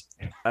beers.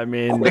 I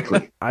mean,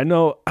 Quickly. I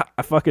know.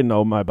 I fucking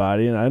know my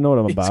body, and I know what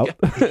I'm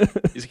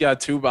about. he's got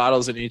 2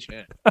 bottles in each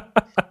hand.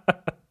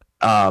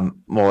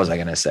 What was I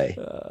gonna say?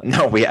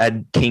 No, we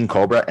had King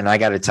Cobra, and I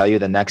got to tell you,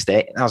 the next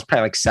day, I was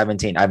probably like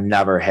 17. I've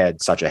never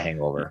had such a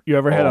hangover. You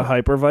ever had a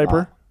Hyper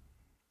Viper?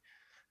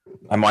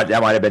 That might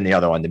have been the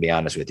other one, to be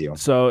honest with you.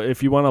 So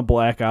if you want to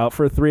black out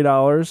for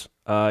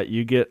 $3,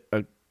 you get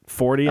a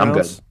 40 I'm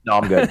ounce. good. No,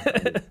 I'm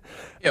good.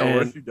 Yeah,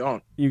 what if you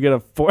don't? You get a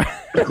 4.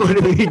 What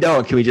if you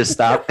don't? Can we just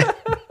stop?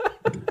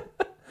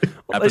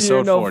 Episode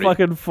You're no 40.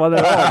 fucking fun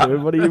at all,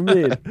 dude. What do you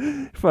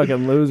mean?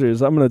 Fucking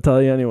losers. I'm going to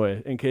tell you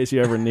anyway, in case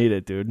you ever need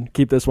it, dude.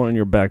 Keep this one in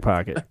your back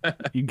pocket.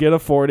 You get a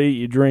 40,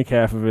 you drink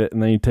half of it,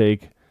 and then you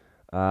take...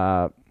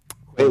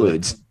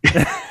 Quaaludes.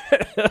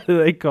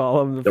 They call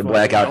them The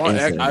blackout No,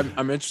 instant.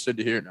 I'm interested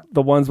to hear now.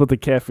 the ones with the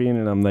caffeine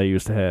in them they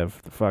used to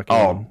have. The fucking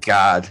Oh,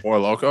 God. 4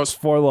 Locos?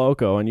 Four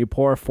Loko, and you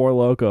pour 4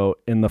 Loko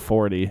in the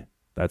 40.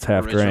 That's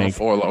half Original drank.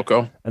 4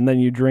 Loco. And then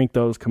you drink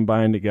those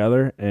combined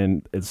together,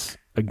 and it's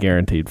a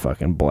guaranteed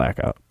fucking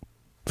blackout.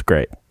 It's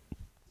great.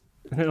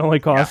 And it only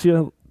costs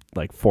you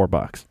like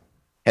 $4.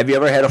 Have you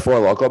ever had a 4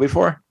 Loco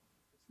before?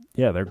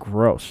 Yeah, they're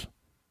gross.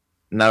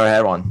 Never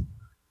had one.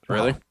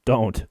 Really?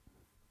 Don't.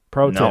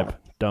 Pro No. tip,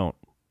 don't.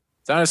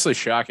 It's honestly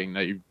shocking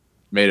that you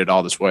made it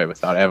all this way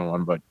without having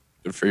one, but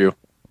good for you.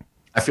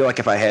 I feel like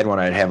if I had one,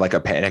 I'd have like a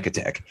panic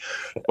attack.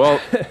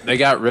 Well, they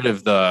got rid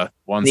of the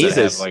ones that have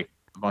Sneezes. like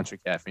a bunch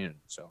of caffeine in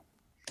them, so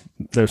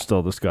They're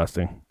still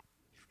disgusting.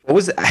 What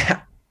was it?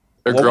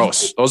 they're What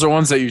gross. Those are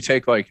ones that you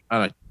take like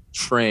on a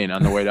train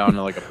on the way down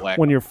to like a black.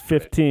 When you're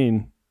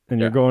 15 and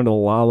you're Yeah. going to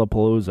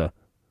Lollapalooza.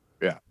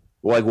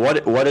 Like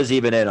what is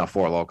even in a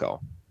 4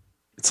 Loco?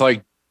 It's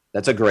like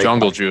That's a great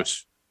jungle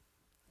juice.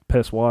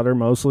 Piss water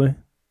mostly.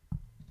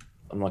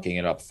 I'm looking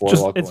it up. 4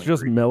 Just, Loco. it's and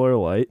just Greek. Miller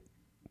Lite.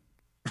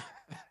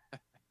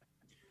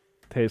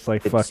 Tastes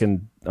like It's-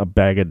 fucking a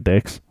bag of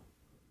dicks.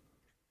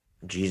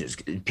 Jesus.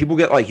 People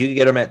get like you can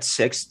get them at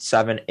 6,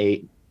 7,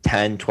 8,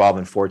 10, 12,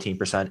 and 14%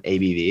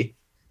 ABV.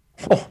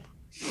 Oh.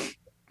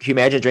 Can you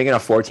imagine drinking a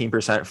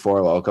 14%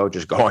 4 Loco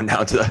just going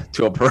down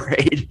to a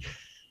parade?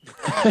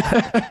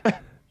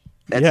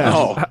 That's Yeah,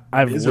 no,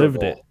 I've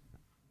lived it.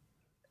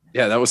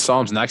 Yeah, that was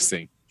Saul's next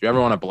thing. Do you ever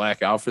want to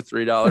black out for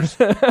 $3?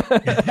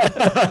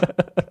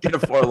 Get a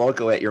 4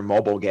 Loco at your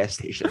mobile gas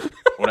station.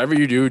 Whatever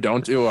you do,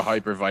 don't do a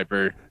Hyper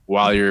Viper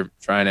while you're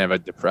trying to have a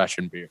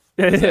depression beer.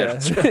 Yeah.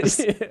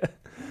 Just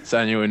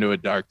send you into a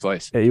dark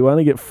place. Hey, you want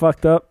to get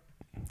fucked up?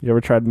 You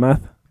ever tried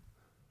meth?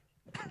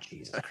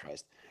 Jesus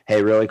Christ.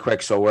 Hey, really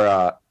quick. So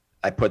we're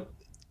I put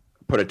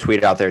a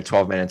tweet out there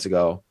 12 minutes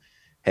ago.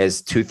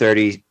 Has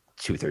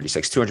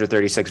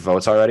 236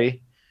 votes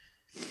already.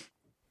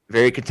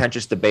 Very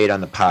contentious debate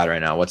on the pod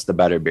right now. What's the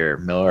better beer,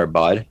 Miller or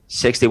Bud?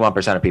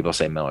 61% of people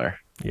say Miller.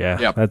 Yeah,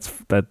 Yep.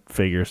 that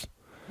figures.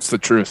 It's the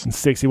truth. And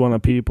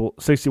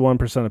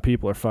 61% of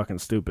people are fucking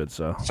stupid.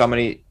 So So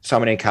many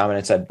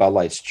comments said Bud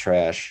Light's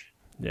trash.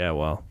 yeah,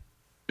 well,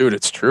 Dude,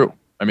 it's true.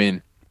 I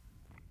mean,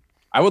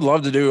 I would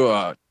love to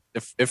do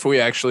if we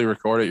actually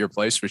record at your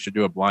place, we should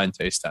do a blind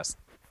taste test.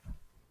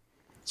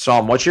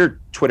 Psalm, what's your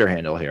Twitter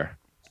handle here?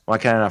 Why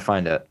can't I not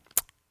find it?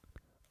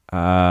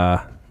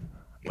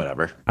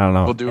 Whatever. I don't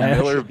know. We'll do at,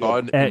 Miller,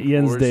 Bud, at and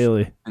Jens Coors,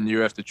 Daily. and you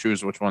have to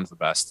choose which one's the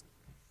best.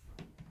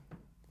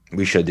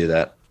 We should do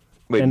that.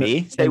 Wait, And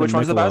me? the- Say and which the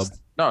one's the Michelob.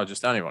 best? No,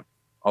 just anyone.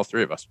 All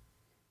 3 of us.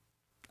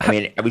 I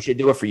mean, we should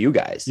do it for you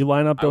guys. You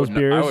line up those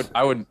beers.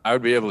 I would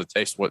be able to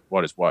taste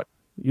what is what.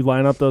 You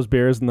line up those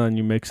beers, and then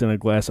you mix in a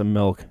glass of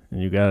milk,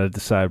 and you gotta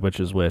decide which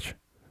is which.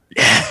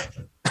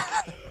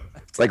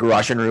 It's like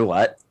Russian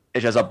roulette.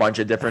 It's just a bunch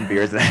of different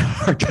beers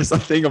and just a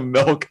thing of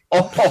milk.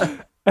 Oh,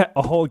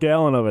 A whole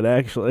gallon of it,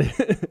 actually,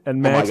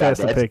 and Max God, has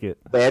to that's- pick it.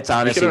 that's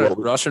honestly Speaking what of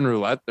Russian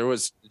roulette, there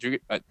was. Did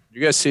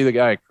you guys see the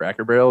guy at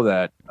Cracker Barrel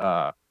that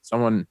a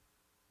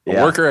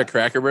Yeah. worker at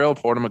Cracker Barrel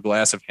poured him a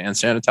glass of hand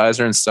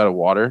sanitizer instead of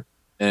water,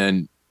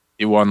 and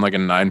he won like a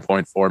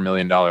 $9.4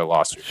 million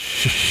lawsuit.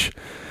 Shh.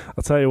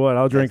 I'll tell you what.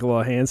 I'll drink a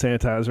little hand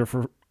sanitizer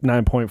for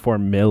 9.4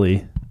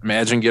 milli.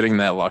 Imagine getting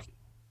that lucky.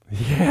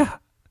 Yeah.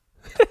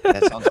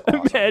 that sounds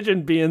awesome.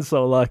 Imagine being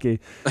so lucky.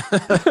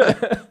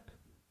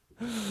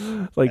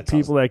 Like That sounds-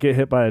 people that get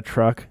hit by a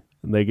truck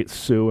and they get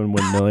sue and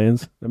win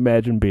millions.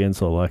 Imagine being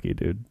so lucky,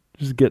 dude.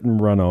 Just getting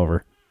run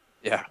over.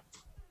 Yeah.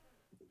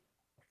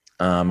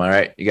 All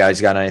right. You guys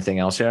got anything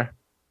else here?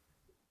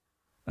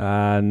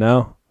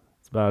 No.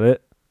 That's about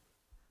it.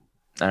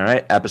 All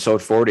right.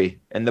 Episode 40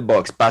 in the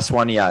books. Best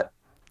one yet.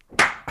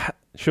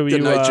 Should we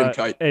Good night, Jim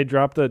Kite. hey,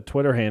 drop the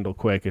Twitter handle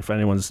quick if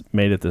anyone's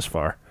made it this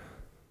far.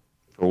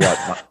 For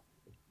what?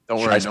 Don't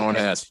worry, Shy no one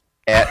Sports.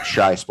 has. At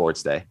Shy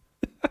Sports Day.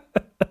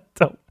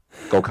 Don't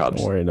Go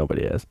Cubs. worry,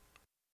 nobody has.